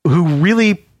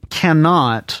really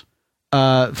cannot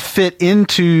fit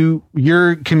into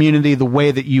your community the way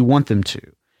that you want them to.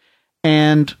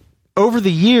 And over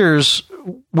the years,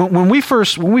 when we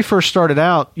first started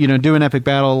out, doing Epic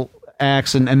Battle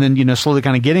Axe and then, slowly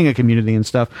kind of getting a community and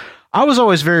stuff, I was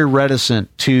always very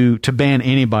reticent to ban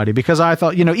anybody, because I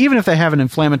thought, even if they have an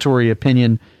inflammatory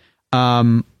opinion,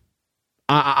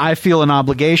 I feel an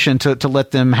obligation to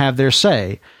let them have their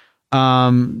say.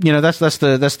 That's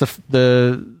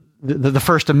the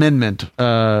First Amendment,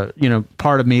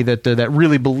 part of me that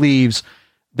really believes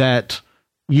that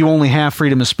you only have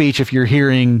freedom of speech if you're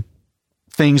hearing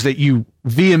things that you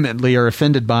vehemently are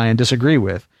offended by and disagree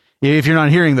with. If you're not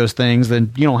hearing those things,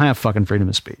 then you don't have fucking freedom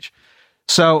of speech.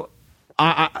 So,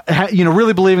 I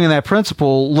really believing in that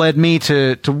principle led me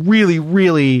to really,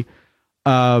 really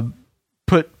put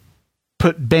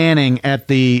banning as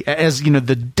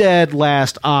the dead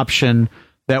last option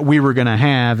that we were going to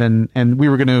have, and we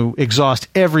were going to exhaust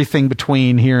everything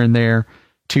between here and there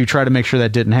to try to make sure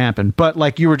that didn't happen. But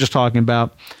like you were just talking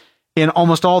about, in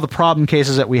almost all the problem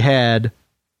cases that we had,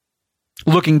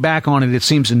 looking back on it, it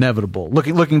seems inevitable.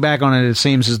 Looking back on it, it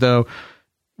seems as though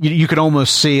you could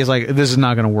almost see it's like, this is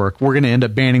not going to work. We're going to end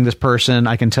up banning this person.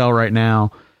 I can tell right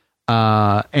now,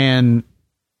 and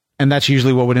that's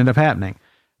usually what would end up happening.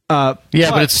 But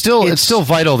it's still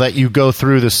vital that you go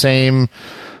through the same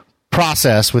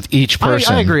process with each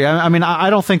person. I agree. I mean, I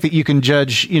don't think that you can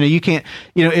judge, you can't,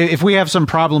 if we have some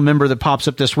problem member that pops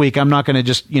up this week, I'm not going to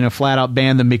just, flat out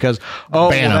ban them because,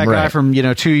 that guy from,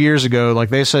 2 years ago, like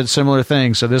they said similar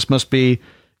things. So this must be,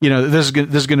 this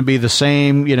is going to be the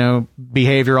same,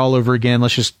 behavior all over again.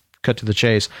 Let's just cut to the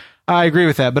chase. I agree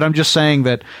with that, but I'm just saying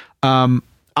that, I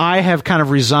have kind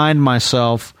of resigned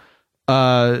myself,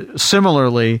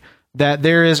 similarly, that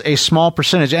there is a small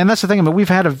percentage, and that's the thing. I mean, we've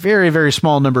had a very, very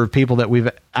small number of people that we've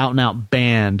out and out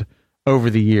banned over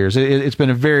the years. It's been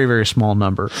a very, very small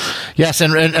number. Yes,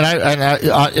 and I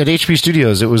at HP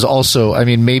Studios, it was also,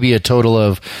 maybe a total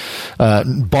of,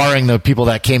 barring the people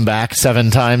that came back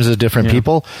 7 times as different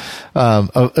people,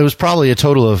 it was probably a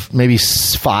total of maybe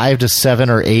 5 to 7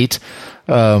 or 8.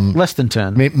 Less than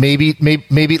 10.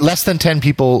 Maybe less than 10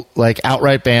 people, like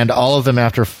outright banned, all of them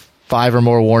after 5 or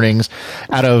more warnings,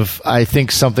 out of, I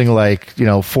think, something like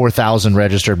 4,000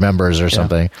 registered members or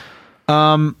something.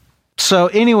 So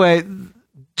anyway,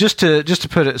 just to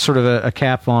put it sort of a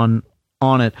cap on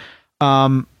it,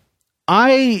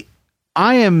 I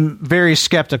am very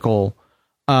skeptical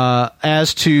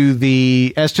as to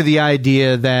the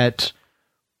idea that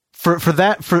for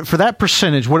that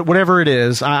percentage, whatever it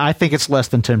is, I think it's less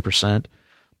than 10%.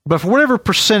 But for whatever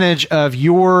percentage of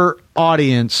your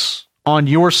audience on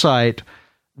your site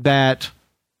that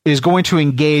is going to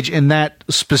engage in that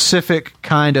specific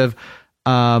kind of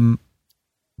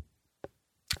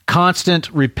constant,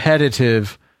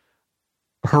 repetitive,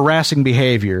 harassing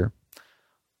behavior,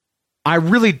 I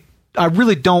really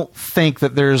don't think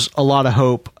that there's a lot of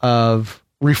hope of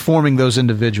reforming those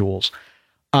individuals.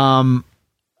 I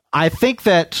think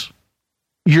that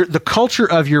the culture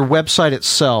of your website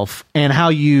itself and how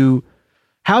you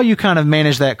kind of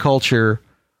manage that culture,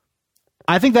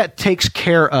 I think that takes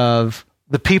care of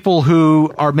the people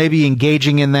who are maybe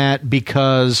engaging in that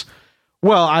because,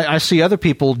 well, I see other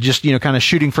people just, kind of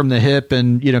shooting from the hip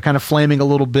and, kind of flaming a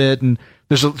little bit. And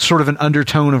there's a sort of an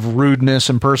undertone of rudeness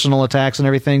and personal attacks and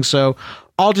everything. So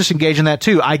I'll just engage in that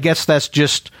too. I guess that's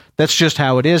just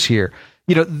how it is here.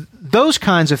 Those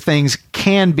kinds of things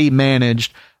can be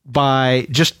managed by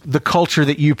just the culture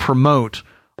that you promote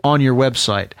on your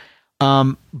website.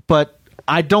 But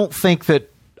I don't think that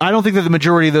the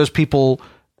majority of those people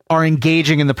are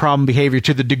engaging in the problem behavior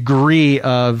to the degree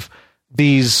of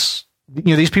these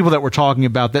people that we're talking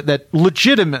about that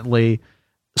legitimately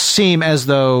seem as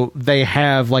though they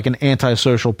have like an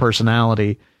antisocial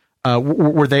personality,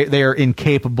 where they are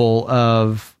incapable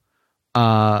of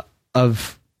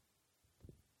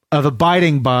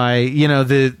abiding by,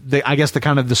 the I guess the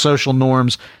kind of the social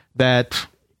norms that,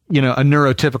 a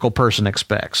neurotypical person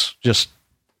expects, just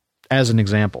as an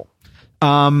example.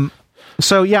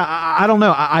 So yeah, I don't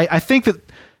know. I think that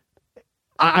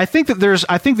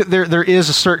there is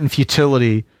a certain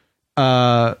futility,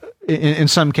 in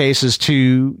some cases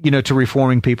to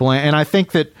reforming people. And I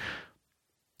think that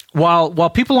while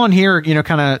people on here,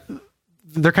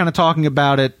 they're kind of talking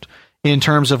about it in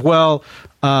terms of, well,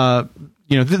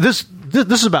 this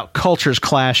is about cultures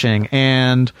clashing,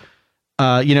 and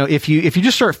if you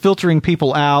just start filtering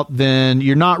people out, then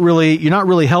you're not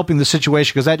really helping the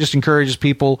situation, because that just encourages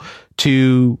people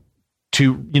to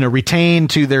retain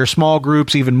to their small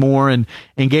groups even more and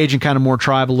engage in kind of more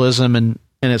tribalism and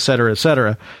et cetera, et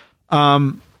cetera.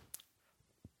 But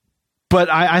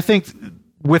I think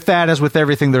with that, as with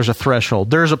everything, there's a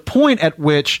threshold. There's a point at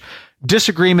which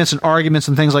disagreements and arguments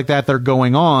and things like that are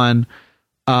going on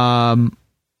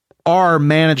are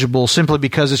manageable, simply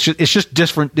because it's just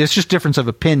different. It's just difference of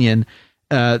opinion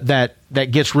that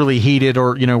gets really heated,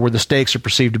 or where the stakes are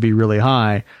perceived to be really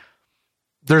high.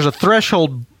 There's a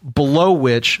threshold below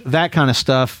which that kind of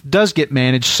stuff does get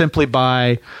managed simply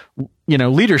by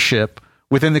leadership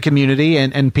within the community,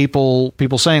 and people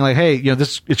saying like, hey,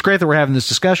 it's great that we're having this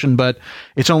discussion, but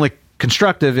it's only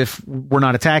constructive if we're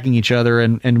not attacking each other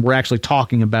and we're actually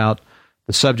talking about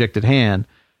the subject at hand.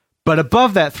 But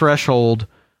above that threshold,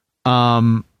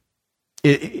 there's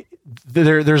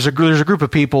a group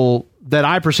of people that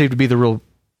I perceive to be the real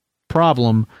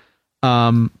problem.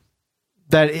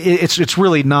 That it's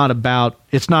really not about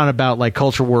like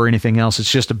culture war or anything else.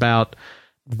 It's just about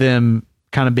them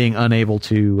kind of being unable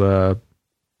to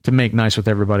make nice with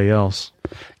everybody else.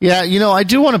 Yeah, I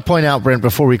do want to point out, Brent,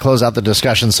 before we close out the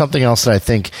discussion, something else that I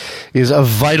think is of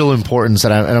vital importance,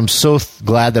 and I'm so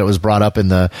glad that it was brought up in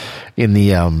the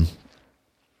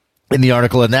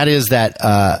article, and that is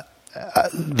that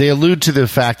they allude to the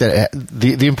fact that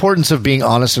the importance of being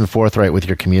honest and forthright with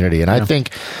your community. And I think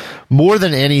more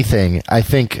than anything,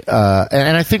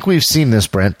 and I think we've seen this,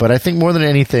 Brent, but I think more than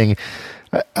anything,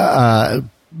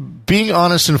 being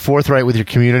honest and forthright with your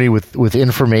community with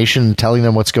information, telling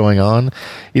them what's going on,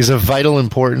 is of vital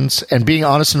importance. And being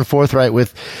honest and forthright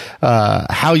with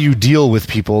how you deal with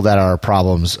people that are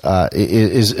problems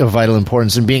is of vital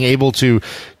importance. And being able to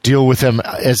deal with them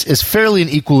as fairly and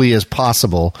equally as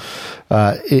possible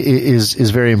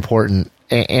is very important.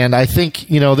 And I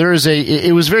think,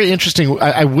 it was very interesting.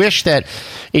 I wish that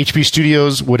HP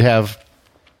Studios would have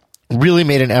really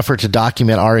made an effort to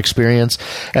document our experience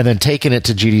and then taken it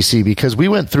to GDC, because we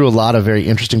went through a lot of very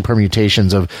interesting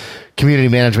permutations of community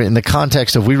management in the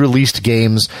context of, we released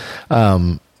games.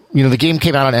 The game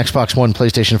came out on Xbox One,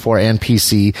 PlayStation 4, and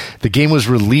PC. The game was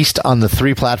released on the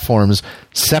 3 platforms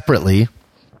separately.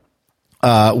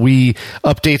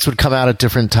 Updates would come out at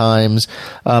different times.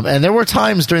 And there were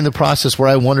times during the process where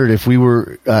I wondered if we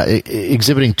were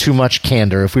exhibiting too much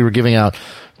candor, if we were giving out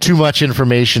too much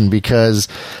information, because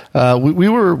we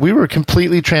were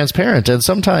completely transparent, and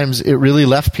sometimes it really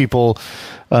left people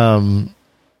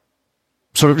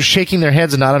sort of shaking their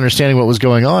heads and not understanding what was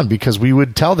going on, because we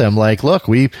would tell them, like, look,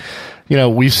 we've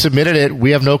submitted it,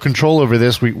 we have no control over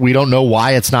this, we don't know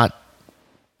why it's not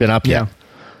been up yet.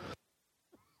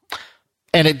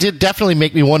 And it did definitely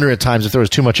make me wonder at times if there was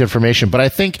too much information. But I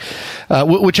think,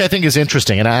 which I think is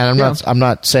interesting, and I'm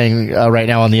not saying right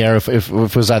now on the air if it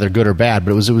was either good or bad,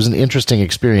 but it was an interesting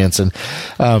experience. And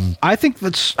I think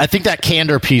that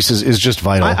candor piece is just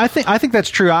vital. I think that's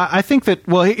true. I think that,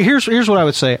 well, here's what I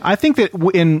would say. I think that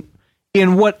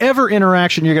in whatever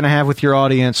interaction you're going to have with your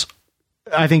audience,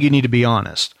 I think you need to be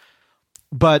honest.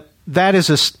 But that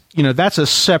is that's a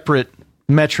separate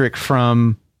metric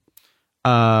from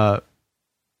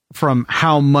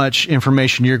how much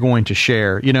information you're going to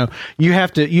share. You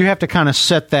have to kind of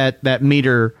set that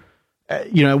meter,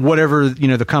 whatever,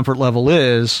 the comfort level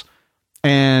is,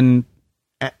 and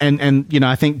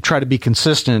I think try to be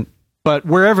consistent. But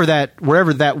wherever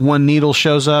that one needle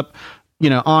shows up,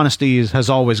 honesty has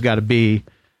always got to be,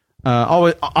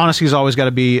 honesty has always got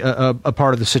to be a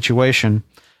part of the situation.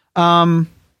 I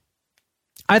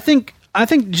think I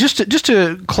think just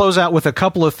to close out with a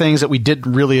couple of things that we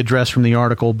didn't really address from the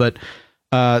article, but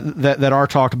that are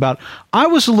talked about. I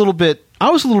was a little bit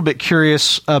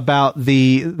curious about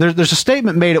there's a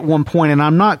statement made at one point, and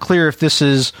I'm not clear if this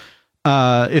is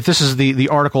the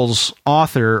article's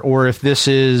author or if this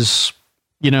is,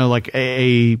 like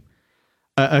a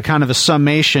kind of a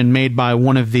summation made by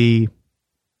one of the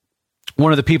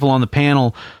people on the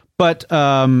panel. But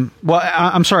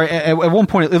I'm sorry. At one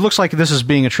point, it looks like this is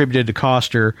being attributed to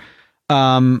Koster,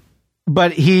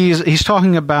 but he's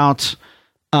talking about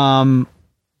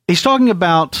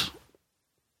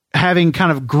having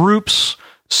kind of groups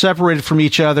separated from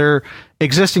each other,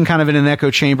 existing kind of in an echo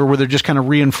chamber where they're just kind of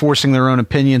reinforcing their own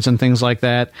opinions and things like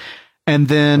that. And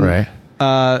then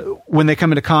when they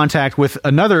come into contact with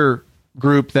another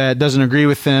group that doesn't agree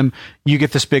with them, you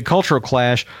get this big cultural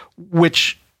clash,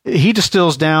 which he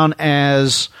distills down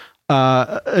as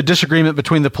a disagreement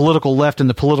between the political left and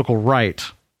the political right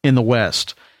in the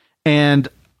West. And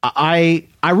I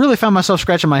really found myself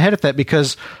scratching my head at that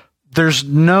because there's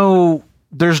no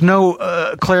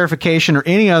clarification or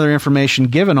any other information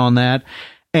given on that,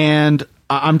 and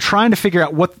I'm trying to figure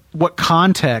out what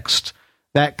context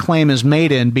that claim is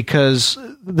made in, because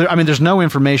there's no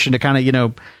information to kind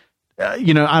of I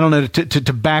don't know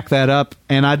to back that up,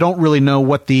 and I don't really know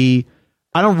what the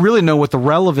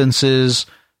relevance is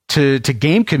to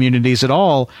game communities at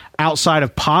all outside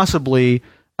of possibly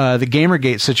the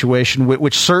Gamergate situation,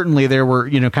 which certainly there were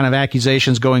kind of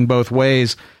accusations going both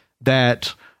ways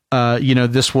that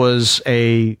this was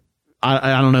I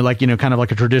don't know, kind of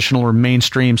like a traditional or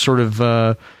mainstream sort of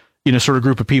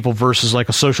group of people versus like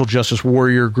a social justice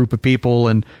warrior group of people,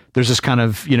 and there's this kind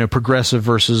of progressive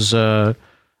versus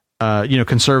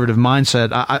conservative mindset.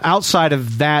 Outside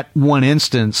of that one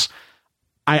instance,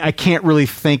 I can't really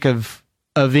think of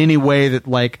any way that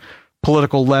like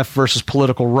political left versus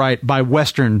political right by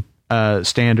Western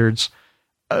standards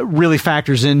really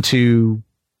factors into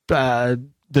the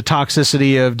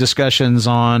toxicity of discussions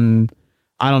on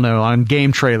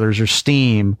game trailers or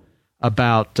Steam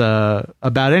about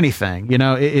anything.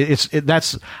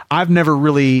 I've never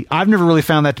really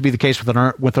found that to be the case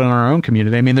within our own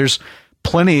community. I mean, there's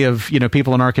plenty of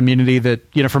people in our community that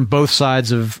from both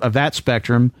sides of that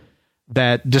spectrum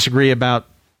that disagree about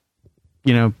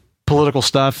political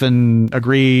stuff and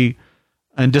agree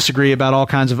and disagree about all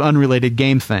kinds of unrelated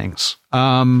game things.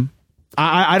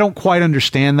 I don't quite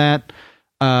understand that.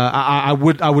 I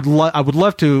would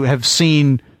love to have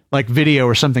seen like video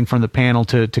or something from the panel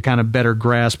to kind of better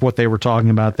grasp what they were talking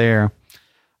about there.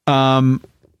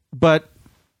 But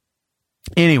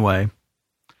anyway,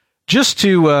 just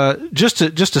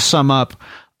to sum up,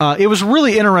 it was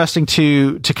really interesting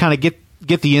to kind of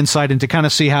get the insight and to kind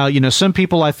of see how some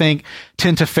people I think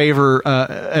tend to favor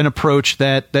an approach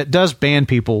that does ban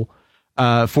people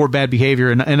for bad behavior,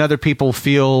 and other people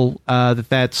feel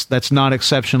that's not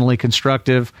exceptionally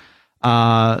constructive.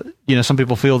 Some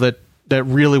people feel that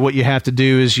really what you have to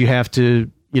do is you have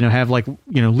to have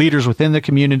leaders within the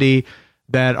community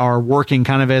that are working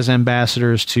kind of as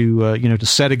ambassadors to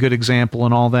set a good example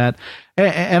and all that.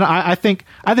 And I think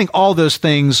all those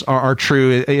things are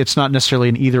true. It's not necessarily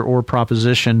an either or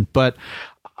proposition, but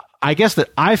I guess that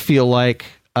I feel like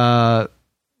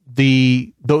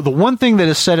the one thing that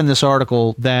is said in this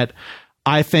article that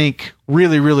I think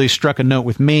really, really struck a note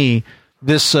with me,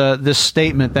 this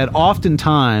statement that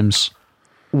oftentimes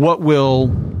what will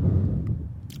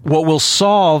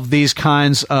solve these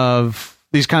kinds of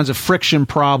friction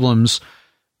problems,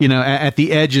 at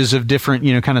the edges of different,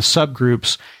 kind of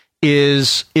subgroups,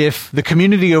 is if the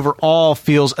community overall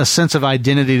feels a sense of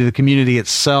identity to the community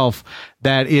itself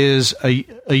that is a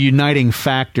uniting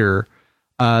factor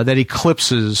that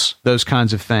eclipses those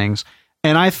kinds of things.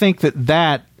 And I think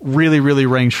that really, really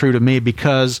rang true to me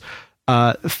because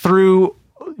through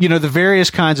the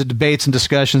various kinds of debates and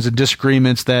discussions and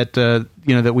disagreements that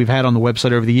that we've had on the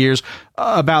website over the years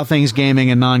about things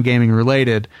gaming and non-gaming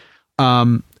related,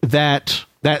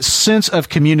 that sense of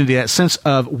community, that sense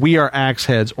of we are axe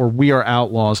heads or we are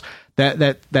outlaws,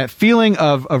 that feeling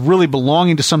of really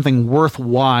belonging to something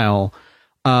worthwhile,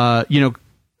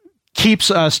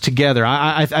 keeps us together.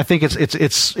 I think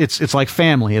it's like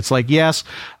family. It's like, yes,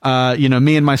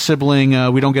 me and my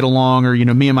sibling, we don't get along, or,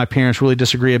 me and my parents really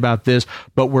disagree about this,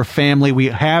 but we're family. We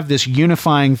have this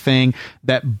unifying thing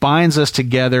that binds us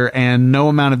together, and no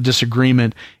amount of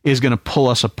disagreement is going to pull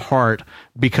us apart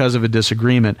because of a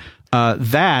disagreement.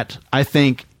 That I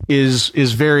think is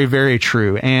very, very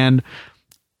true. And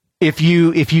if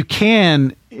you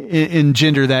can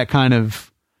engender that kind of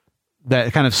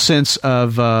sense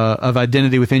of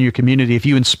identity within your community, if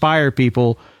you inspire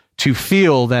people to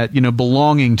feel that,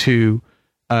 belonging to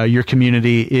your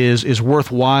community is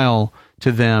worthwhile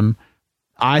to them,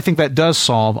 I think that does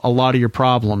solve a lot of your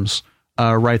problems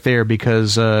right there,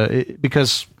 because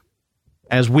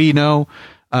as we know,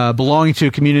 belonging to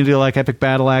a community like Epic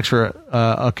Battle Axe or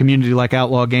a community like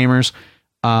Outlaw Gamers,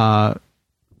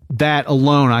 that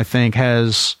alone, I think,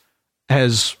 has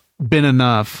been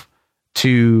enough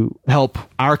to help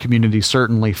our community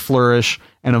certainly flourish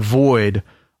and avoid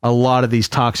a lot of these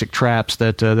toxic traps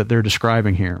that they're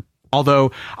describing here.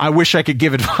 Although I wish I could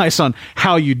give advice on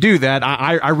how you do that.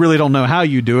 I really don't know how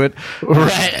you do it.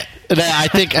 Right. I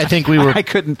think we were. I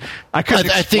couldn't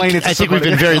explain it. I think we've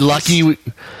been very lucky.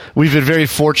 We've been very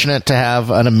fortunate to have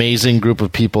an amazing group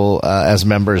of people as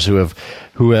members who have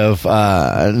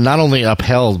not only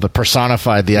upheld but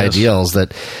personified the ideals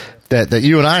that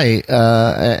you and I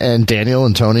and Daniel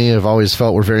and Tony have always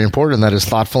felt were very important. And that is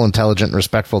thoughtful, intelligent,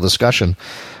 respectful discussion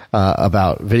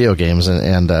about video games,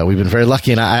 and we've been very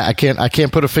lucky. And I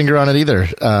can't put a finger on it either.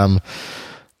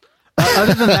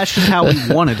 Other than that's just how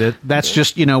we wanted it. That's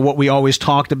just what we always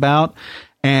talked about,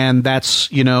 and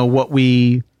that's what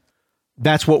we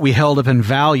held up and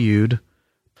valued.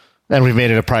 And we've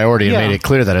made it a priority and made it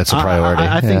clear that it's a priority.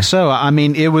 I think so. I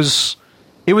mean, it was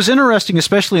interesting,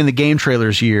 especially in the Game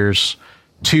Trailers years,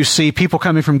 to see people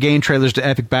coming from Game Trailers to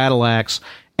Epic Battle Axe,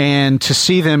 and to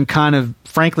see them kind of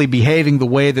frankly behaving the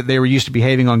way that they were used to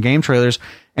behaving on Game Trailers,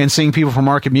 and seeing people from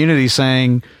our community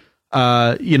saying,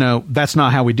 that's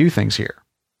not how we do things here.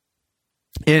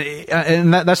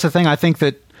 And that's the thing. I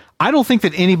don't think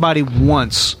that anybody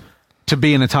wants to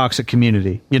be in a toxic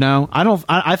community.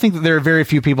 I think that there are very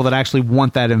few people that actually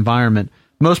want that environment.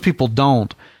 Most people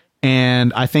don't.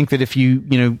 And I think that if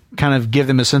you, kind of give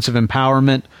them a sense of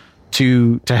empowerment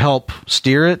to help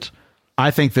steer it, I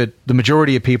think that the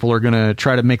majority of people are going to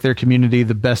try to make their community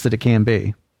the best that it can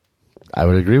be. I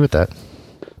would agree with that.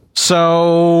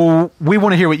 So we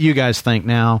want to hear what you guys think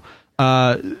now.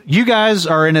 You guys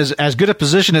are in as good a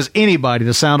position as anybody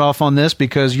to sound off on this,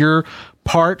 because you're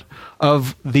part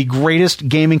of the greatest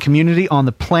gaming community on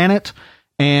the planet.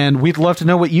 And we'd love to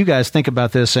know what you guys think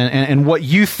about this, and what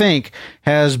you think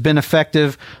has been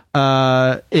effective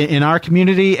in our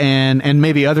community and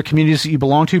maybe other communities that you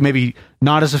belong to, maybe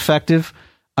not as effective.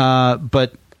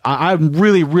 But I'm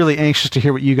really, really anxious to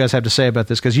hear what you guys have to say about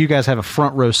this, because you guys have a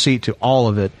front row seat to all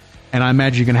of it, and I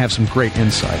imagine you're going to have some great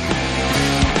insight.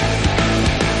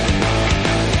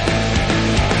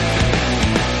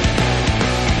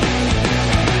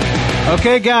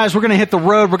 Okay, guys, we're going to hit the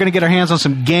road. We're going to get our hands on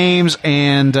some games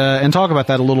and talk about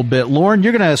that a little bit. Lauren,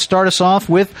 you're going to start us off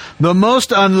with the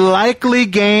most unlikely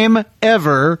game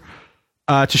ever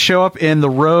to show up in the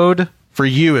road, for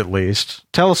you at least.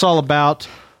 Tell us all about.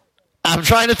 I'm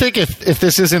trying to think if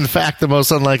this is in fact the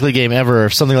most unlikely game ever, or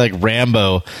if something like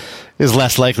Rambo is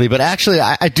less likely. But actually,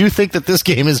 I do think that this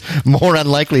game is more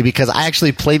unlikely, because I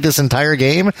actually played this entire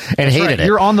game and hated it.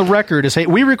 You're on the record as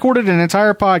we recorded an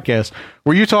entire podcast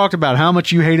where you talked about how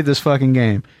much you hated this fucking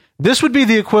game. This would be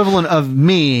the equivalent of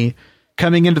me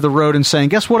coming into the road and saying,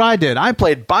 guess what I did? I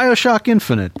played BioShock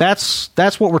Infinite.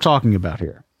 That's what we're talking about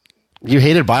here. You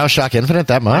hated BioShock Infinite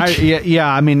that much? Yeah.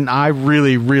 I mean, I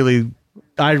really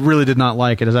did not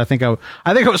like it, as I think I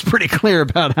was pretty clear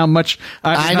about how much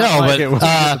I did not like it with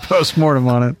the post-mortem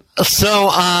on it. So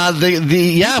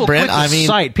Brent, I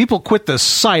mean, people quit the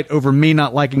site over me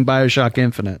not liking BioShock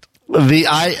Infinite.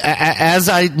 As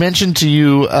I mentioned to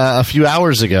you a few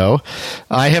hours ago,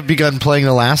 I have begun playing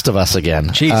The Last of Us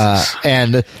again. Jesus.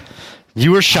 And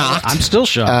you were shocked. I'm still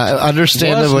shocked.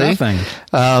 Understandably. It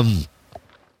was nothing.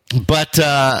 But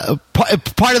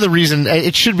part of the reason,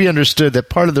 it should be understood that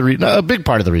a big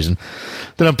part of the reason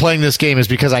that I'm playing this game is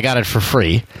because I got it for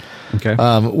free. Okay.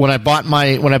 When I bought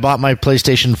my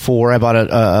PlayStation 4,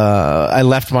 I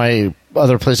left my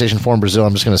other PlayStation 4 in Brazil.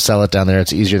 I'm just going to sell it down there.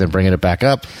 It's easier than bringing it back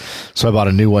up. So I bought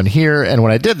a new one here. And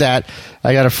when I did that,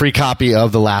 I got a free copy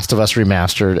of The Last of Us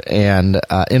Remastered and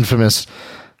Infamous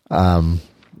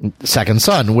Second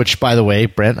Son, which, by the way,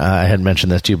 Brent, I had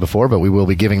mentioned this to you before, but we will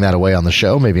be giving that away on the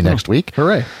show maybe next week.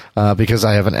 Hooray. Because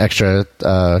I have an extra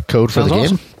code for the game.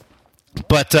 Awesome.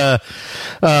 But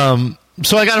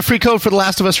so I got a free code for The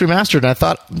Last of Us Remastered, and I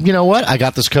thought, you know what? I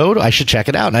got this code. I should check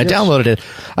it out. And I downloaded it.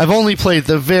 I've only played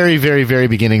the very, very, very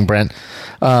beginning, Brent.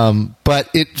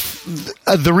 But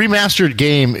the remastered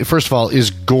game, first of all, is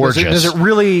gorgeous. Does it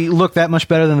really look that much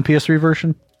better than the PS3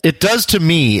 version? It does to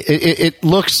me. It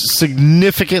looks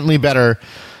significantly better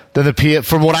than the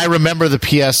from what I remember the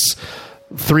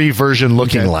PS3 version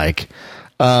looking like.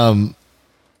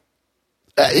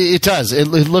 It does. It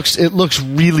looks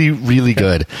really, really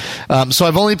good. So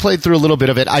I've only played through a little bit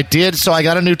of it. I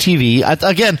got a new TV.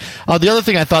 The other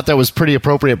thing I thought that was pretty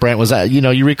appropriate, Brant, was that,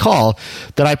 you recall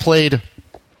that I played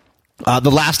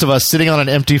The Last of Us sitting on an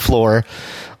empty floor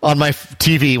on my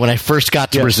TV when I first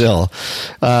got to Brazil,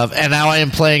 and now I am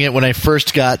playing it when I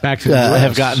first got back to the US.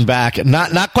 Have gotten back.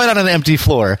 Not quite on an empty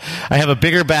floor. I have a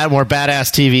bigger, more badass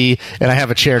TV, and I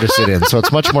have a chair to sit in, so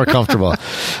it's much more comfortable.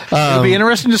 It'll be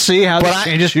interesting to see how that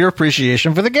changes your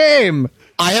appreciation for the game.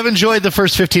 I have enjoyed the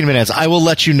first 15 minutes. I will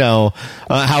let you know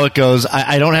how it goes.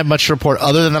 I don't have much to report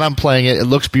other than that I'm playing it. It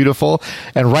looks beautiful,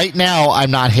 and right now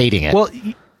I'm not hating it. Well,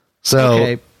 so.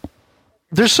 Okay.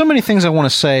 There's so many things I want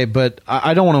to say, but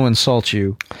I don't want to insult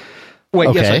you. Wait,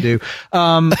 okay. Yes, I do.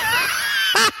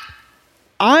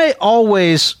 I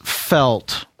always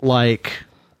felt like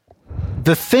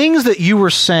the things that you were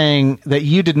saying that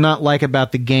you did not like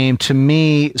about the game to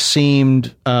me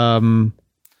seemed... I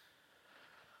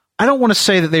don't want to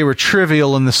say that they were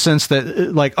trivial in the sense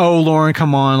that, like, oh, Lauren,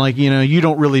 come on, like, you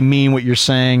don't really mean what you're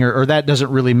saying, or that doesn't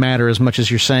really matter as much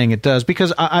as you're saying it does,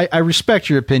 because I respect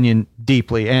your opinion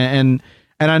deeply, and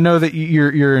I know that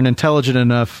you're an intelligent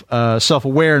enough,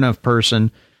 self-aware enough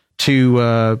person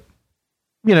to,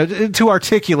 to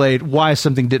articulate why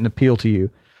something didn't appeal to you.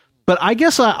 But I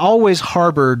guess I was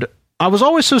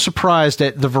always so surprised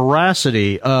at the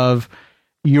veracity of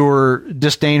your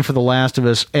disdain for The Last of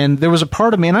Us. And there was a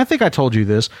part of me, and I think I told you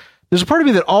this, there's a part of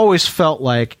me that always felt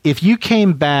like if you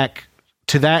came back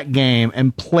to that game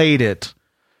and played it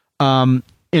in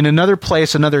another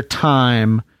place, another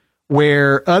time,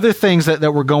 where other things that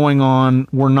were going on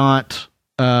were not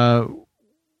in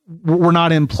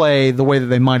play the way that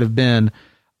they might have been,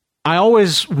 I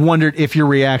always wondered if your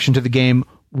reaction to the game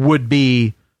would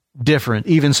be different,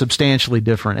 even substantially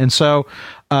different. And so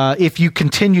if you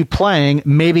continue playing,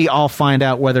 maybe I'll find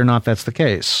out whether or not that's the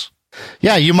case.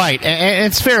 Yeah, you might. And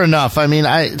it's fair enough. I mean,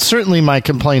 certainly my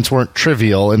complaints weren't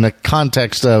trivial in the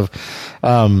context of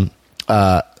my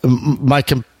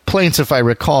complaints, if I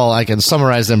recall, I can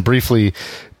summarize them briefly,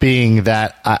 being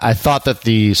that I thought that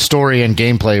the story and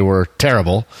gameplay were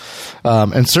terrible.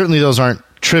 And certainly those aren't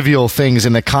trivial things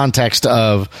in the context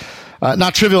of,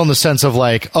 not trivial in the sense of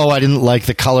like, oh, I didn't like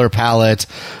the color palette,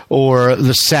 or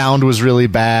the sound was really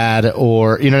bad,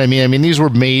 or, you know what I mean? I mean, these were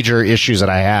major issues that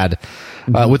I had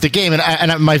with the game.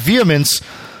 And my vehemence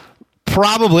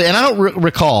probably, and I don't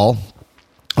recall,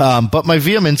 but my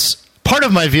vehemence, part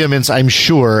of my vehemence, I'm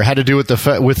sure, had to do with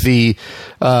the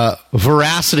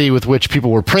veracity with which people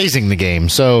were praising the game.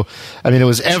 So, I mean, it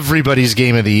was everybody's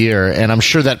game of the year, and I'm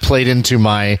sure that played into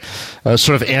my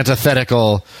sort of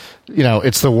antithetical,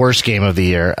 it's the worst game of the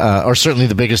year, or certainly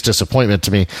the biggest disappointment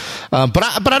to me. But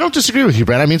I don't disagree with you,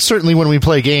 Brent. I mean, certainly when we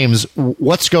play games,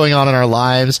 what's going on in our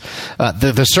lives,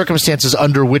 the circumstances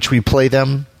under which we play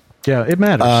them. Yeah, it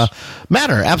matters.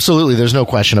 Matter, absolutely. There's no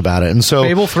question about it. And so,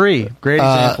 Fable 3, great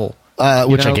example.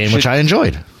 Which I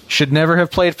enjoyed. Should never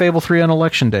have played Fable 3 on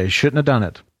Election Day. Shouldn't have done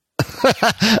it.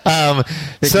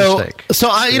 Mistake. So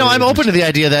I'm open to the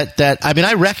idea that I mean,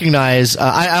 I recognize,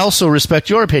 I also respect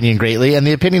your opinion greatly, and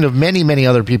the opinion of many, many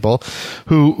other people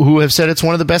who have said it's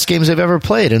one of the best games they've ever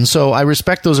played. And so I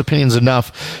respect those opinions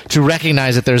enough to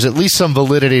recognize that there's at least some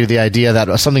validity to the idea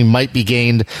that something might be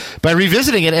gained by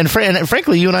revisiting it. And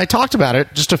frankly, you and I talked about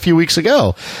it just a few weeks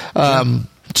ago.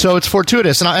 So it's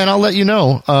fortuitous, and I'll let you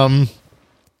know.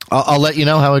 I'll let you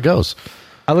know how it goes.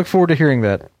 I look forward to hearing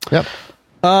that. Yep.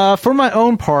 For my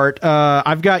own part,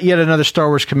 I've got yet another Star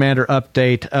Wars Commander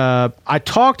update. I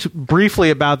talked briefly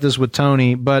about this with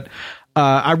Tony, but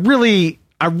I really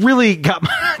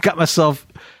got myself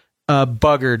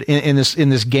buggered in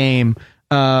this game.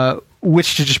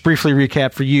 Which, to just briefly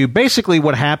recap for you, basically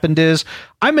what happened is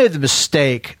I made the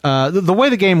mistake. The way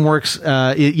the game works,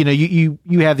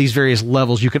 you have these various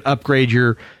levels. You can upgrade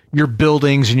your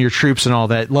buildings and your troops and all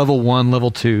that. Level 1,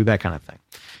 level 2, that kind of thing.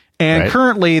 And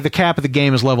currently, the cap of the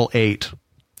game is level 8.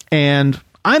 And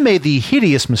I made the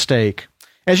hideous mistake.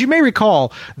 As you may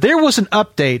recall, there was an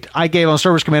update I gave on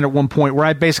Star Wars Commander at one point where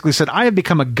I basically said, I have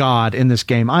become a god in this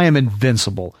game. I am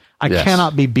invincible. I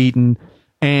cannot be beaten.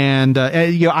 And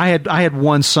I had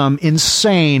won some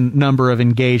insane number of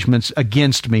engagements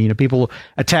against me. People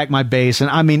attacked my base, and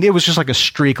I mean, it was just like a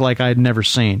streak like I had never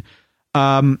seen.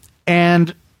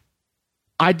 And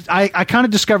I kind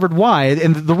of discovered why,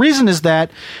 and the reason is that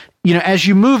as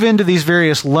you move into these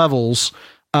various levels,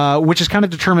 which is kind of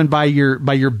determined by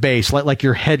your base, like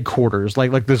your headquarters,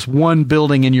 like this one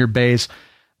building in your base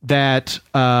that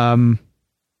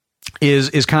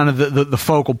is kind of the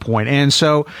focal point. And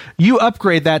so you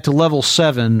upgrade that to level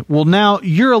 7. Well, now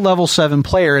you're a level 7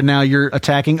 player, and now you're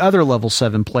attacking other level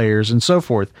 7 players and so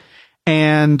forth.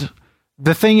 And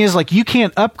the thing is, like, you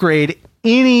can't upgrade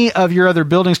any of your other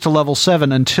buildings to level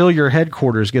 7 until your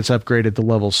headquarters gets upgraded to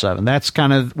level 7. That's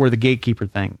kind of where the gatekeeper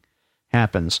thing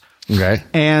happens. Okay.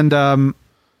 And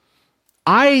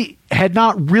I had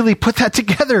not really put that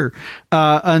together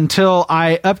until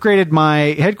I upgraded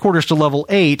my headquarters to level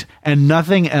 8 and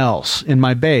nothing else in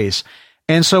my base.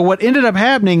 And so what ended up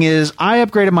happening is I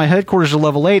upgraded my headquarters to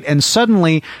level 8, and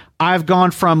suddenly I've gone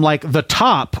from like the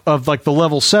top of like the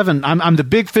level 7. I'm the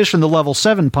big fish in the level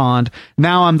 7 pond.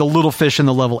 Now I'm the little fish in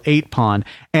the level 8 pond.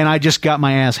 And I just got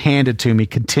my ass handed to me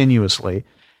continuously.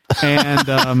 And,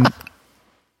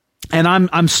 and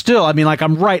I'm still, I mean, like,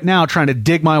 I'm right now trying to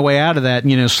dig my way out of that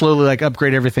and, you know, slowly like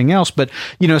upgrade everything else. But,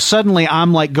 you know, suddenly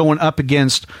I'm like going up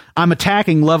against, I'm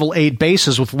attacking level 8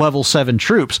 bases with level 7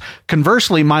 troops.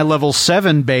 Conversely, my level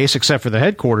 7 base, except for the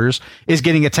headquarters, is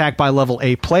getting attacked by level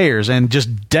 8 players and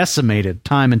just decimated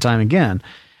time and time again.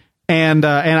 And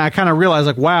I kind of realized,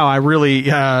 like, wow, I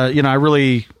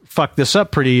really fucked this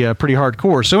up pretty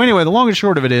hardcore. So anyway, the long and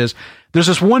short of it is, there's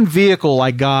this one vehicle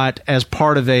I got as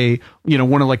part of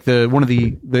one of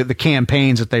the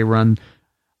campaigns that they run.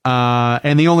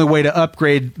 And the only way to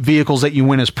upgrade vehicles that you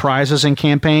win as prizes in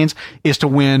campaigns is to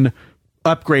win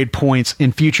upgrade points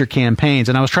in future campaigns.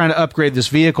 And I was trying to upgrade this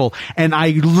vehicle, and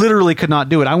I literally could not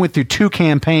do it. I went through 2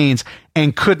 campaigns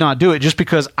and could not do it just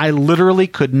because I literally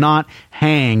could not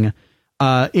hang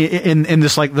in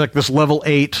this like this level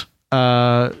 8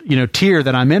 tier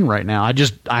that I'm in right now.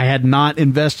 I had not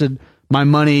invested my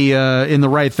money in the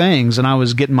right things, and I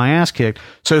was getting my ass kicked.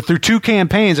 So through 2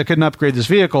 campaigns, I couldn't upgrade this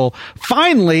vehicle.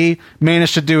 Finally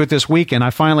managed to do it this weekend. I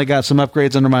finally got some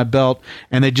upgrades under my belt,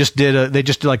 and they just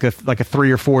did like a 3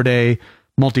 or 4 day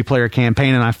multiplayer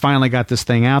campaign, and I finally got this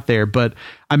thing out there. But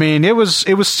I mean, it was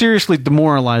seriously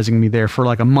demoralizing me there for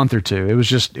like a month or 2. It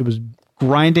was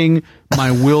grinding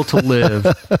my will to live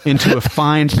into a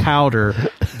fine powder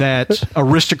that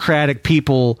aristocratic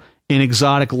people in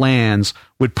exotic lands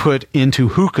would put into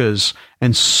hookahs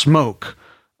and smoke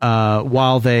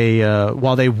while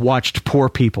they watched poor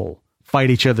people fight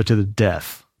each other to the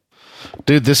death.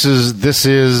 Dude, this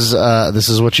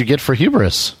is what you get for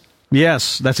hubris.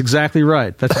 Yes, that's exactly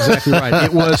right. That's exactly right.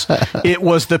 It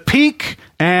was the peak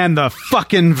and the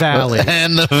fucking valley.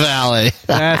 And the valley.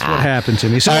 That's what happened to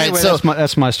me. So, anyway, so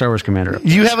that's my Star Wars Commander.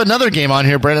 You have another game on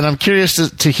here, Brendan. I'm curious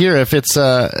to hear if it's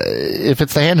the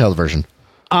handheld version.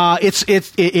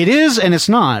 It is and it's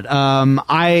not.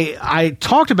 I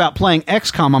talked about playing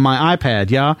XCOM on my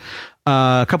iPad,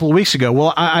 a couple of weeks ago.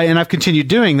 Well, I've continued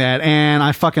doing that, and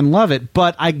I fucking love it.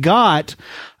 But I got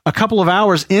a couple of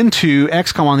hours into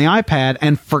XCOM on the iPad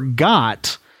and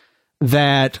forgot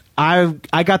that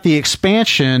I got the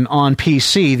expansion on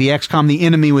PC, the XCOM The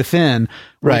Enemy Within,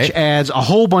 which adds a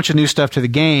whole bunch of new stuff to the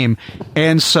game.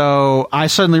 And so I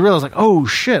suddenly realized, like, oh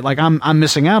shit, like I'm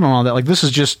missing out on all that. Like, this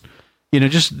is just,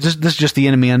 this is just the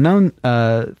Enemy Unknown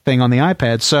thing on the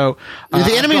iPad. So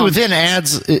the Enemy Within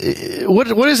adds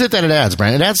what is it that it adds,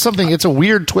 Brian? It adds something. It's a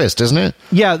weird twist, isn't it?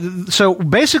 Yeah. So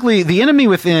basically, the Enemy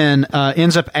Within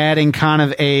ends up adding kind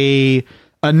of a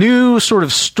new sort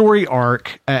of story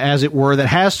arc, as it were, that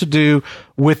has to do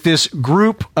with this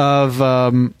group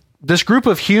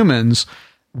of humans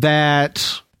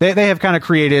that they have kind of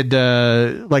created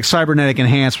like cybernetic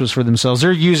enhancements for themselves.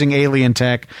 They're using alien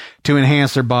tech to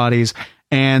enhance their bodies,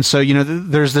 and so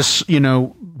there's this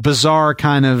bizarre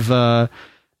kind of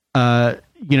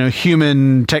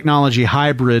human technology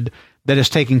hybrid that is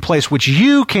taking place, which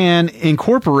you can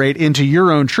incorporate into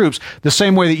your own troops the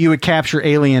same way that you would capture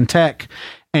alien tech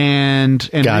and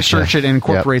Gotcha. research it and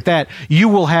incorporate that. You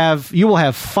will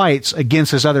have fights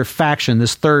against this other faction,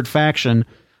 this third faction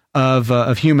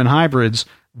of human hybrids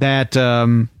that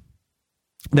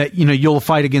you'll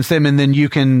fight against them, and then you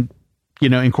can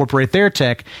incorporate their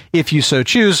tech if you so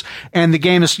choose. And the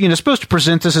game is supposed to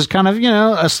present this as kind of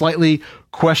a slightly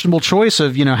questionable choice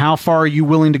of how far are you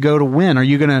willing to go to win? Are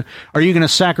you gonna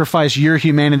sacrifice your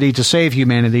humanity to save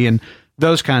humanity, and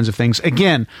those kinds of things.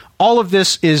 Again, all of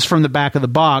this is from the back of the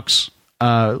box,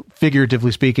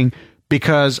 figuratively speaking,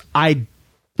 because I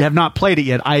have not played it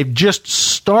yet. I've just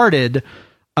started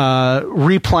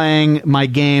replaying my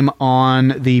game on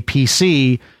the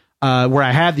PC, where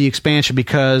I had the expansion,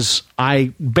 because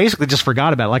I basically just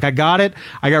forgot about it. Like, I got it,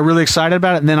 I got really excited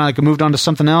about it, and then I moved on to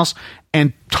something else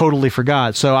and totally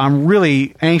forgot. So I'm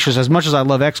really anxious, as much as I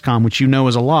love XCOM, which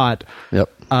is a lot.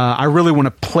 Yep. I really want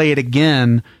to play it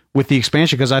again with the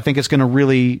expansion, because I think it's going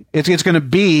to it's going to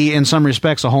be in some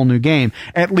respects a whole new game,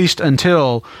 at least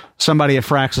until somebody at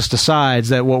Firaxis decides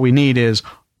that what we need is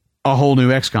a whole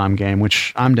new XCOM game,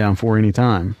 which I'm down for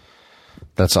anytime.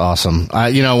 That's awesome.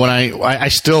 When I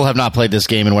still have not played this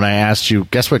game, and when I asked you,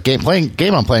 guess what game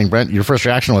I'm playing, Brent, your first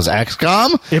reaction was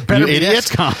XCOM? It better be idiot.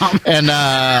 XCOM.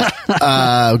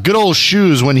 And good old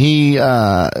Shoes, when he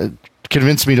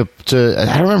convinced me to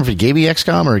I don't remember if he gave me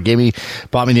XCOM or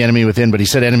bought me the Enemy Within, but he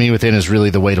said Enemy Within is really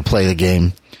the way to play the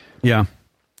game. Yeah.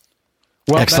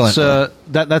 Well, excellent.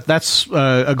 That's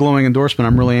a glowing endorsement.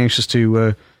 I'm really anxious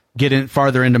to get in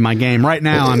farther into my game. Right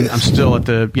now, I'm still at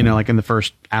the like in the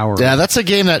first hour. Yeah, that's a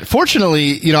game that,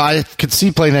 fortunately, I could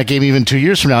see playing that game even 2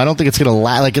 years from now. I don't think it's going to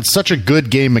last. Like, it's such a good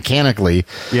game mechanically.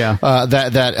 Yeah.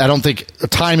 That I don't think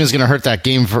time is going to hurt that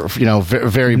game for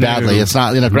very badly. No. It's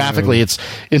not graphically it's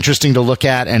interesting to look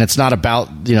at, and it's not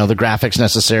about the graphics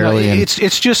necessarily. No,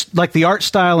 it's just like the art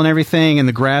style and everything, and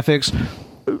the graphics.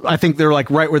 I think they're like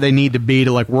right where they need to be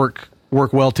to like work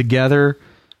well together.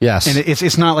 Yes, and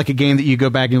it's not like a game that you go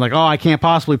back and you're like, oh, I can't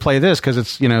possibly play this because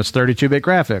it's it's 32-bit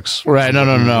graphics. Right?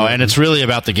 No, and it's really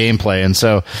about the gameplay, and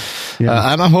so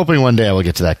I'm hoping one day I will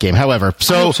get to that game. However,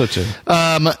 I hope so too.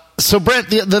 So Brent,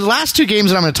 the last two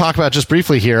games that I'm going to talk about just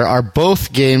briefly here are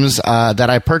both games that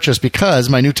I purchased because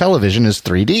my new television is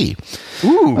 3D.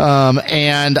 Ooh.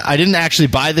 And I didn't actually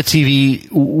buy the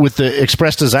TV with the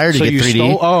express desire to get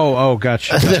 3D. Oh,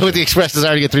 gotcha. With the express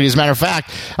desire to get 3D. As a matter of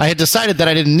fact, I had decided that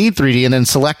I didn't need 3D and then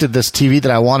selected this TV that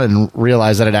I wanted and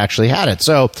realized that it actually had it.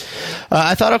 So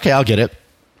I thought, okay, I'll get it.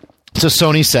 It's a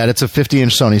Sony set. It's a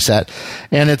 50-inch Sony set.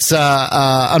 And it's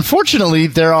unfortunately,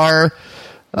 there are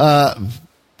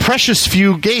precious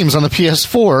few games on the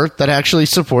PS4 that actually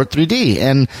support 3D,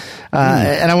 and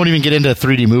I won't even get into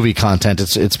 3D movie content.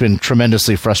 It's been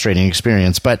tremendously frustrating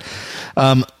experience. But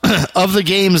of the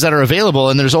games that are available,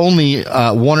 and there's only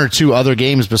one or two other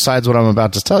games besides what I'm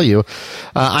about to tell you,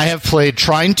 I have played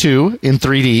Trine 2 in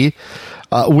 3D,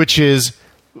 which is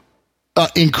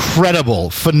incredible,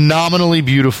 phenomenally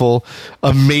beautiful,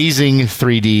 amazing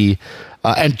 3D,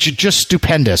 and just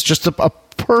stupendous, just a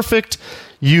perfect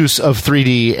use of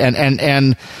 3D,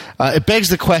 and it begs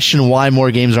the question why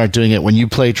more games aren't doing it when you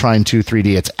play Trine 2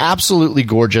 3D. It's absolutely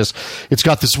gorgeous. It's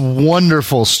got this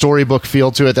wonderful storybook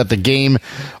feel to it that the game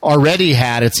already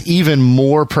had. It's even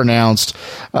more pronounced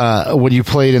when you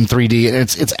play it in 3D, and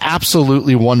it's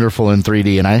absolutely wonderful in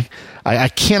 3D, and I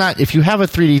cannot, if you have a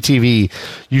 3D TV,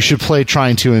 you should play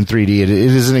Trine 2 in 3D. It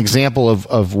is an example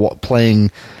of what playing,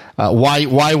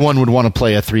 why one would want to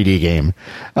play a 3D game.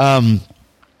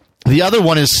 The other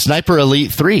one is Sniper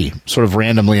Elite 3, sort of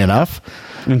randomly enough.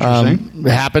 Interesting.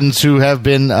 Happens to have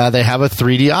been, they have a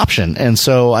 3D option. And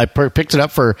so I picked it up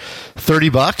for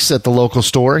 $30 at the local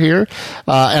store here.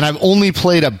 And I've only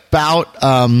played about,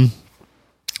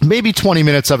 maybe 20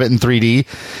 minutes of it in 3D.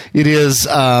 It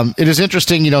is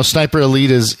interesting. Sniper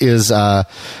Elite is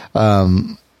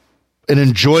an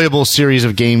enjoyable series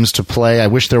of games to play. I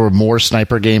wish there were more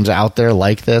sniper games out there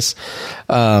like this.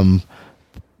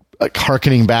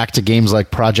 Harkening back to games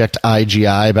like Project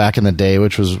IGI back in the day,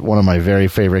 which was one of my very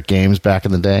favorite games back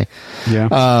in the day. Yeah.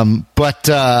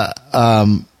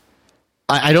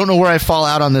 I don't know where I fall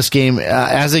out on this game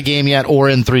as a game yet or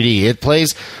in 3D. It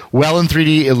plays well in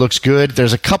 3D. It looks good.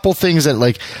 There's a couple things that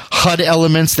like HUD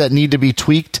elements that need to be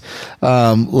tweaked,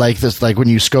 like when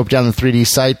you scope down the 3D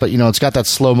sight, but it's got that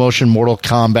slow motion Mortal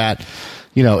Kombat.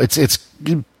 It's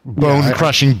bone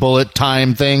crushing bullet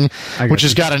time thing, which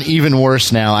has gotten even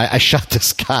worse now. I shot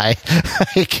this guy.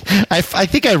 I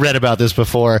think I read about this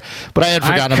before, but I had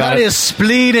forgotten about it. I cut his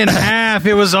spleen in half.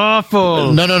 It was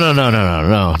awful.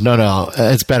 No.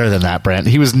 It's better than that, Brent.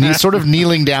 He was sort of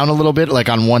kneeling down a little bit, like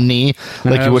on one knee,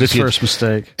 like you would if you first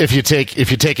mistake. If you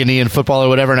take a knee in football or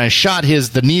whatever. And I shot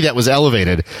the knee that was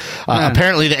elevated.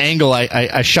 Apparently, the angle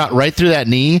I shot right through that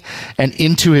knee and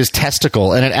into his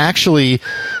testicle, and it actually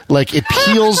it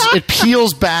peels. It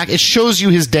peels back. It shows you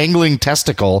his dangling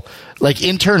testicle, like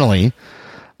internally.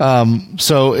 And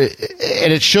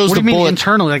it shows what the do you bullet mean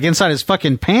internally, like inside his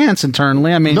fucking pants.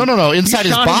 Internally, I mean, no, inside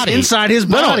his body. Inside his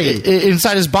body,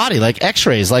 inside his body, like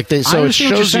X-rays, like they. So it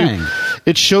shows you.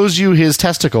 It shows you his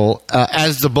testicle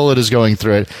as the bullet is going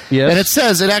through it. Yes.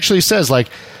 And it actually says like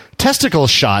testicle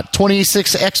shot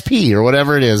 26 XP or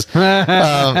whatever it is.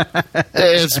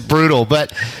 It's brutal,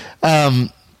 but.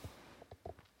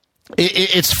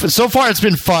 It's so far it's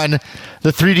been fun.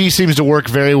 The 3D seems to work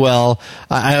very well.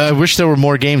 I wish there were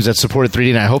more games that supported 3D,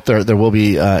 and I hope there will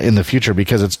be in the future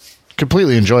because it's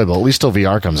completely enjoyable, at least till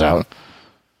VR comes out.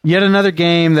 Yet another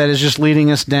game that is just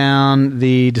leading us down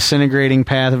the disintegrating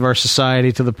path of our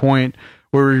society to the point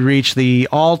where we reach the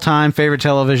all-time favorite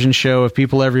television show of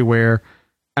people everywhere,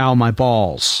 Ow My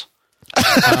Balls.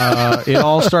 It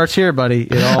all starts here, buddy.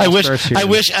 It all starts here. I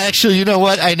wish, actually, you know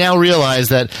what? I now realize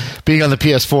that being on the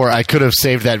PS4, I could have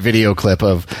saved that video clip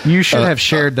of... You should have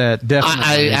shared that,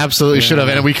 definitely. I absolutely should have,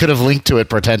 and we could have linked to it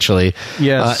potentially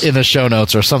in the show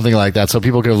notes or something like that, so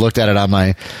people could have looked at it on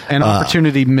my... An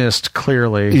opportunity missed,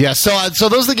 clearly. Yeah, so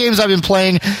those are the games I've been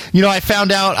playing. You know, I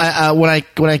found out when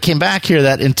I came back here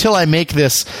that until I make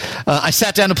this... I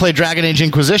sat down to play Dragon Age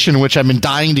Inquisition, which I've been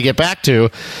dying to get back to,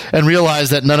 and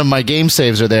realized that none of my game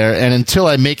saves are there, and until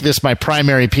I make this my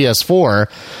primary PS4,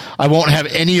 I won't have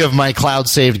any of my cloud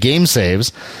saved game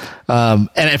saves. And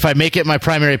if I make it my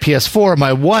primary PS4,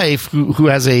 my wife, who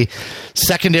has a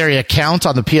secondary account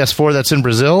on the PS4 that's in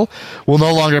Brazil, will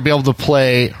no longer be able to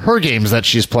play her games that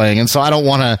she's playing. And so I don't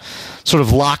want to sort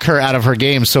of lock her out of her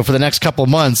games. So for the next couple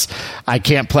of months, I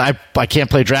can't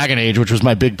play Dragon Age, which was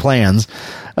my big plans.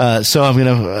 So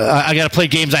I got to play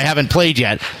games I haven't played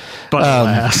yet. But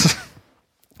alas.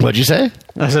 What'd you say?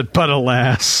 I said, but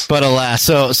alas. But alas.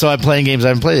 So I'm playing games I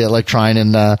haven't played yet, like Trine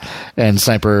and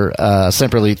Sniper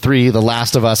Elite 3, The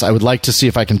Last of Us. I would like to see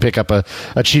if I can pick up a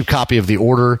cheap copy of The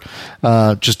Order,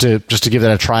 just to give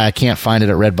that a try. I can't find it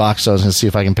at Redbox, so I was going to see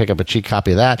if I can pick up a cheap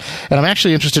copy of that. And I'm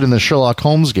actually interested in the Sherlock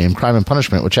Holmes game, Crime and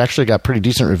Punishment, which actually got pretty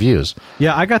decent reviews.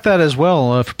 Yeah, I got that as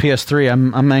well for PS3.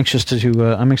 I'm anxious to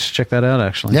check that out,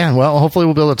 actually. Yeah, well, hopefully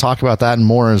we'll be able to talk about that and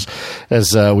more as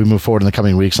we move forward in the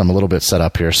coming weeks. I'm a little bit set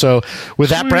up here. So with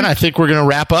that, Brent, I think we're going to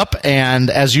wrap up. And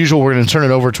as usual, we're going to turn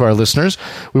it over to our listeners.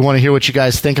 We want to hear what you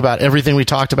guys think about everything we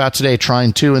talked about today.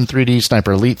 Trine 2 in 3D,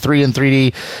 Sniper Elite 3 in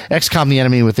 3D, XCOM The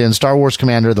Enemy Within, Star Wars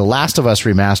Commander, The Last of Us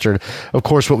Remastered. Of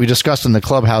course, what we discussed in the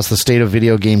Clubhouse, the state of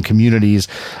video game communities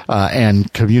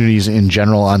and communities in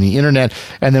general on the internet.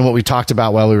 And then what we talked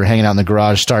about while we were hanging out in the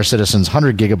garage, Star Citizen's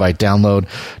 100 gigabyte download,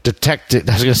 Detective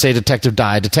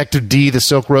D, The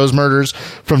Silk Rose Murders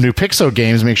from New Pixo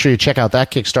Games. Make sure you check out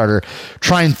that Kickstarter.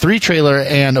 Trine 3 trailer,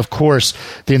 and of course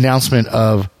the announcement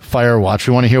of Firewatch.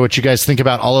 We want to hear what you guys think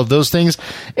about all of those things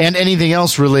and anything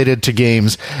else related to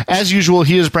games. As usual,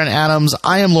 he is Brent Adams.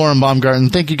 I am Lauren Baumgarten.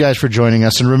 Thank you guys for joining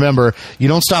us. And remember, you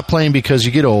don't stop playing because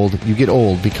you get old. You get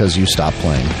old because you stop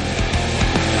playing.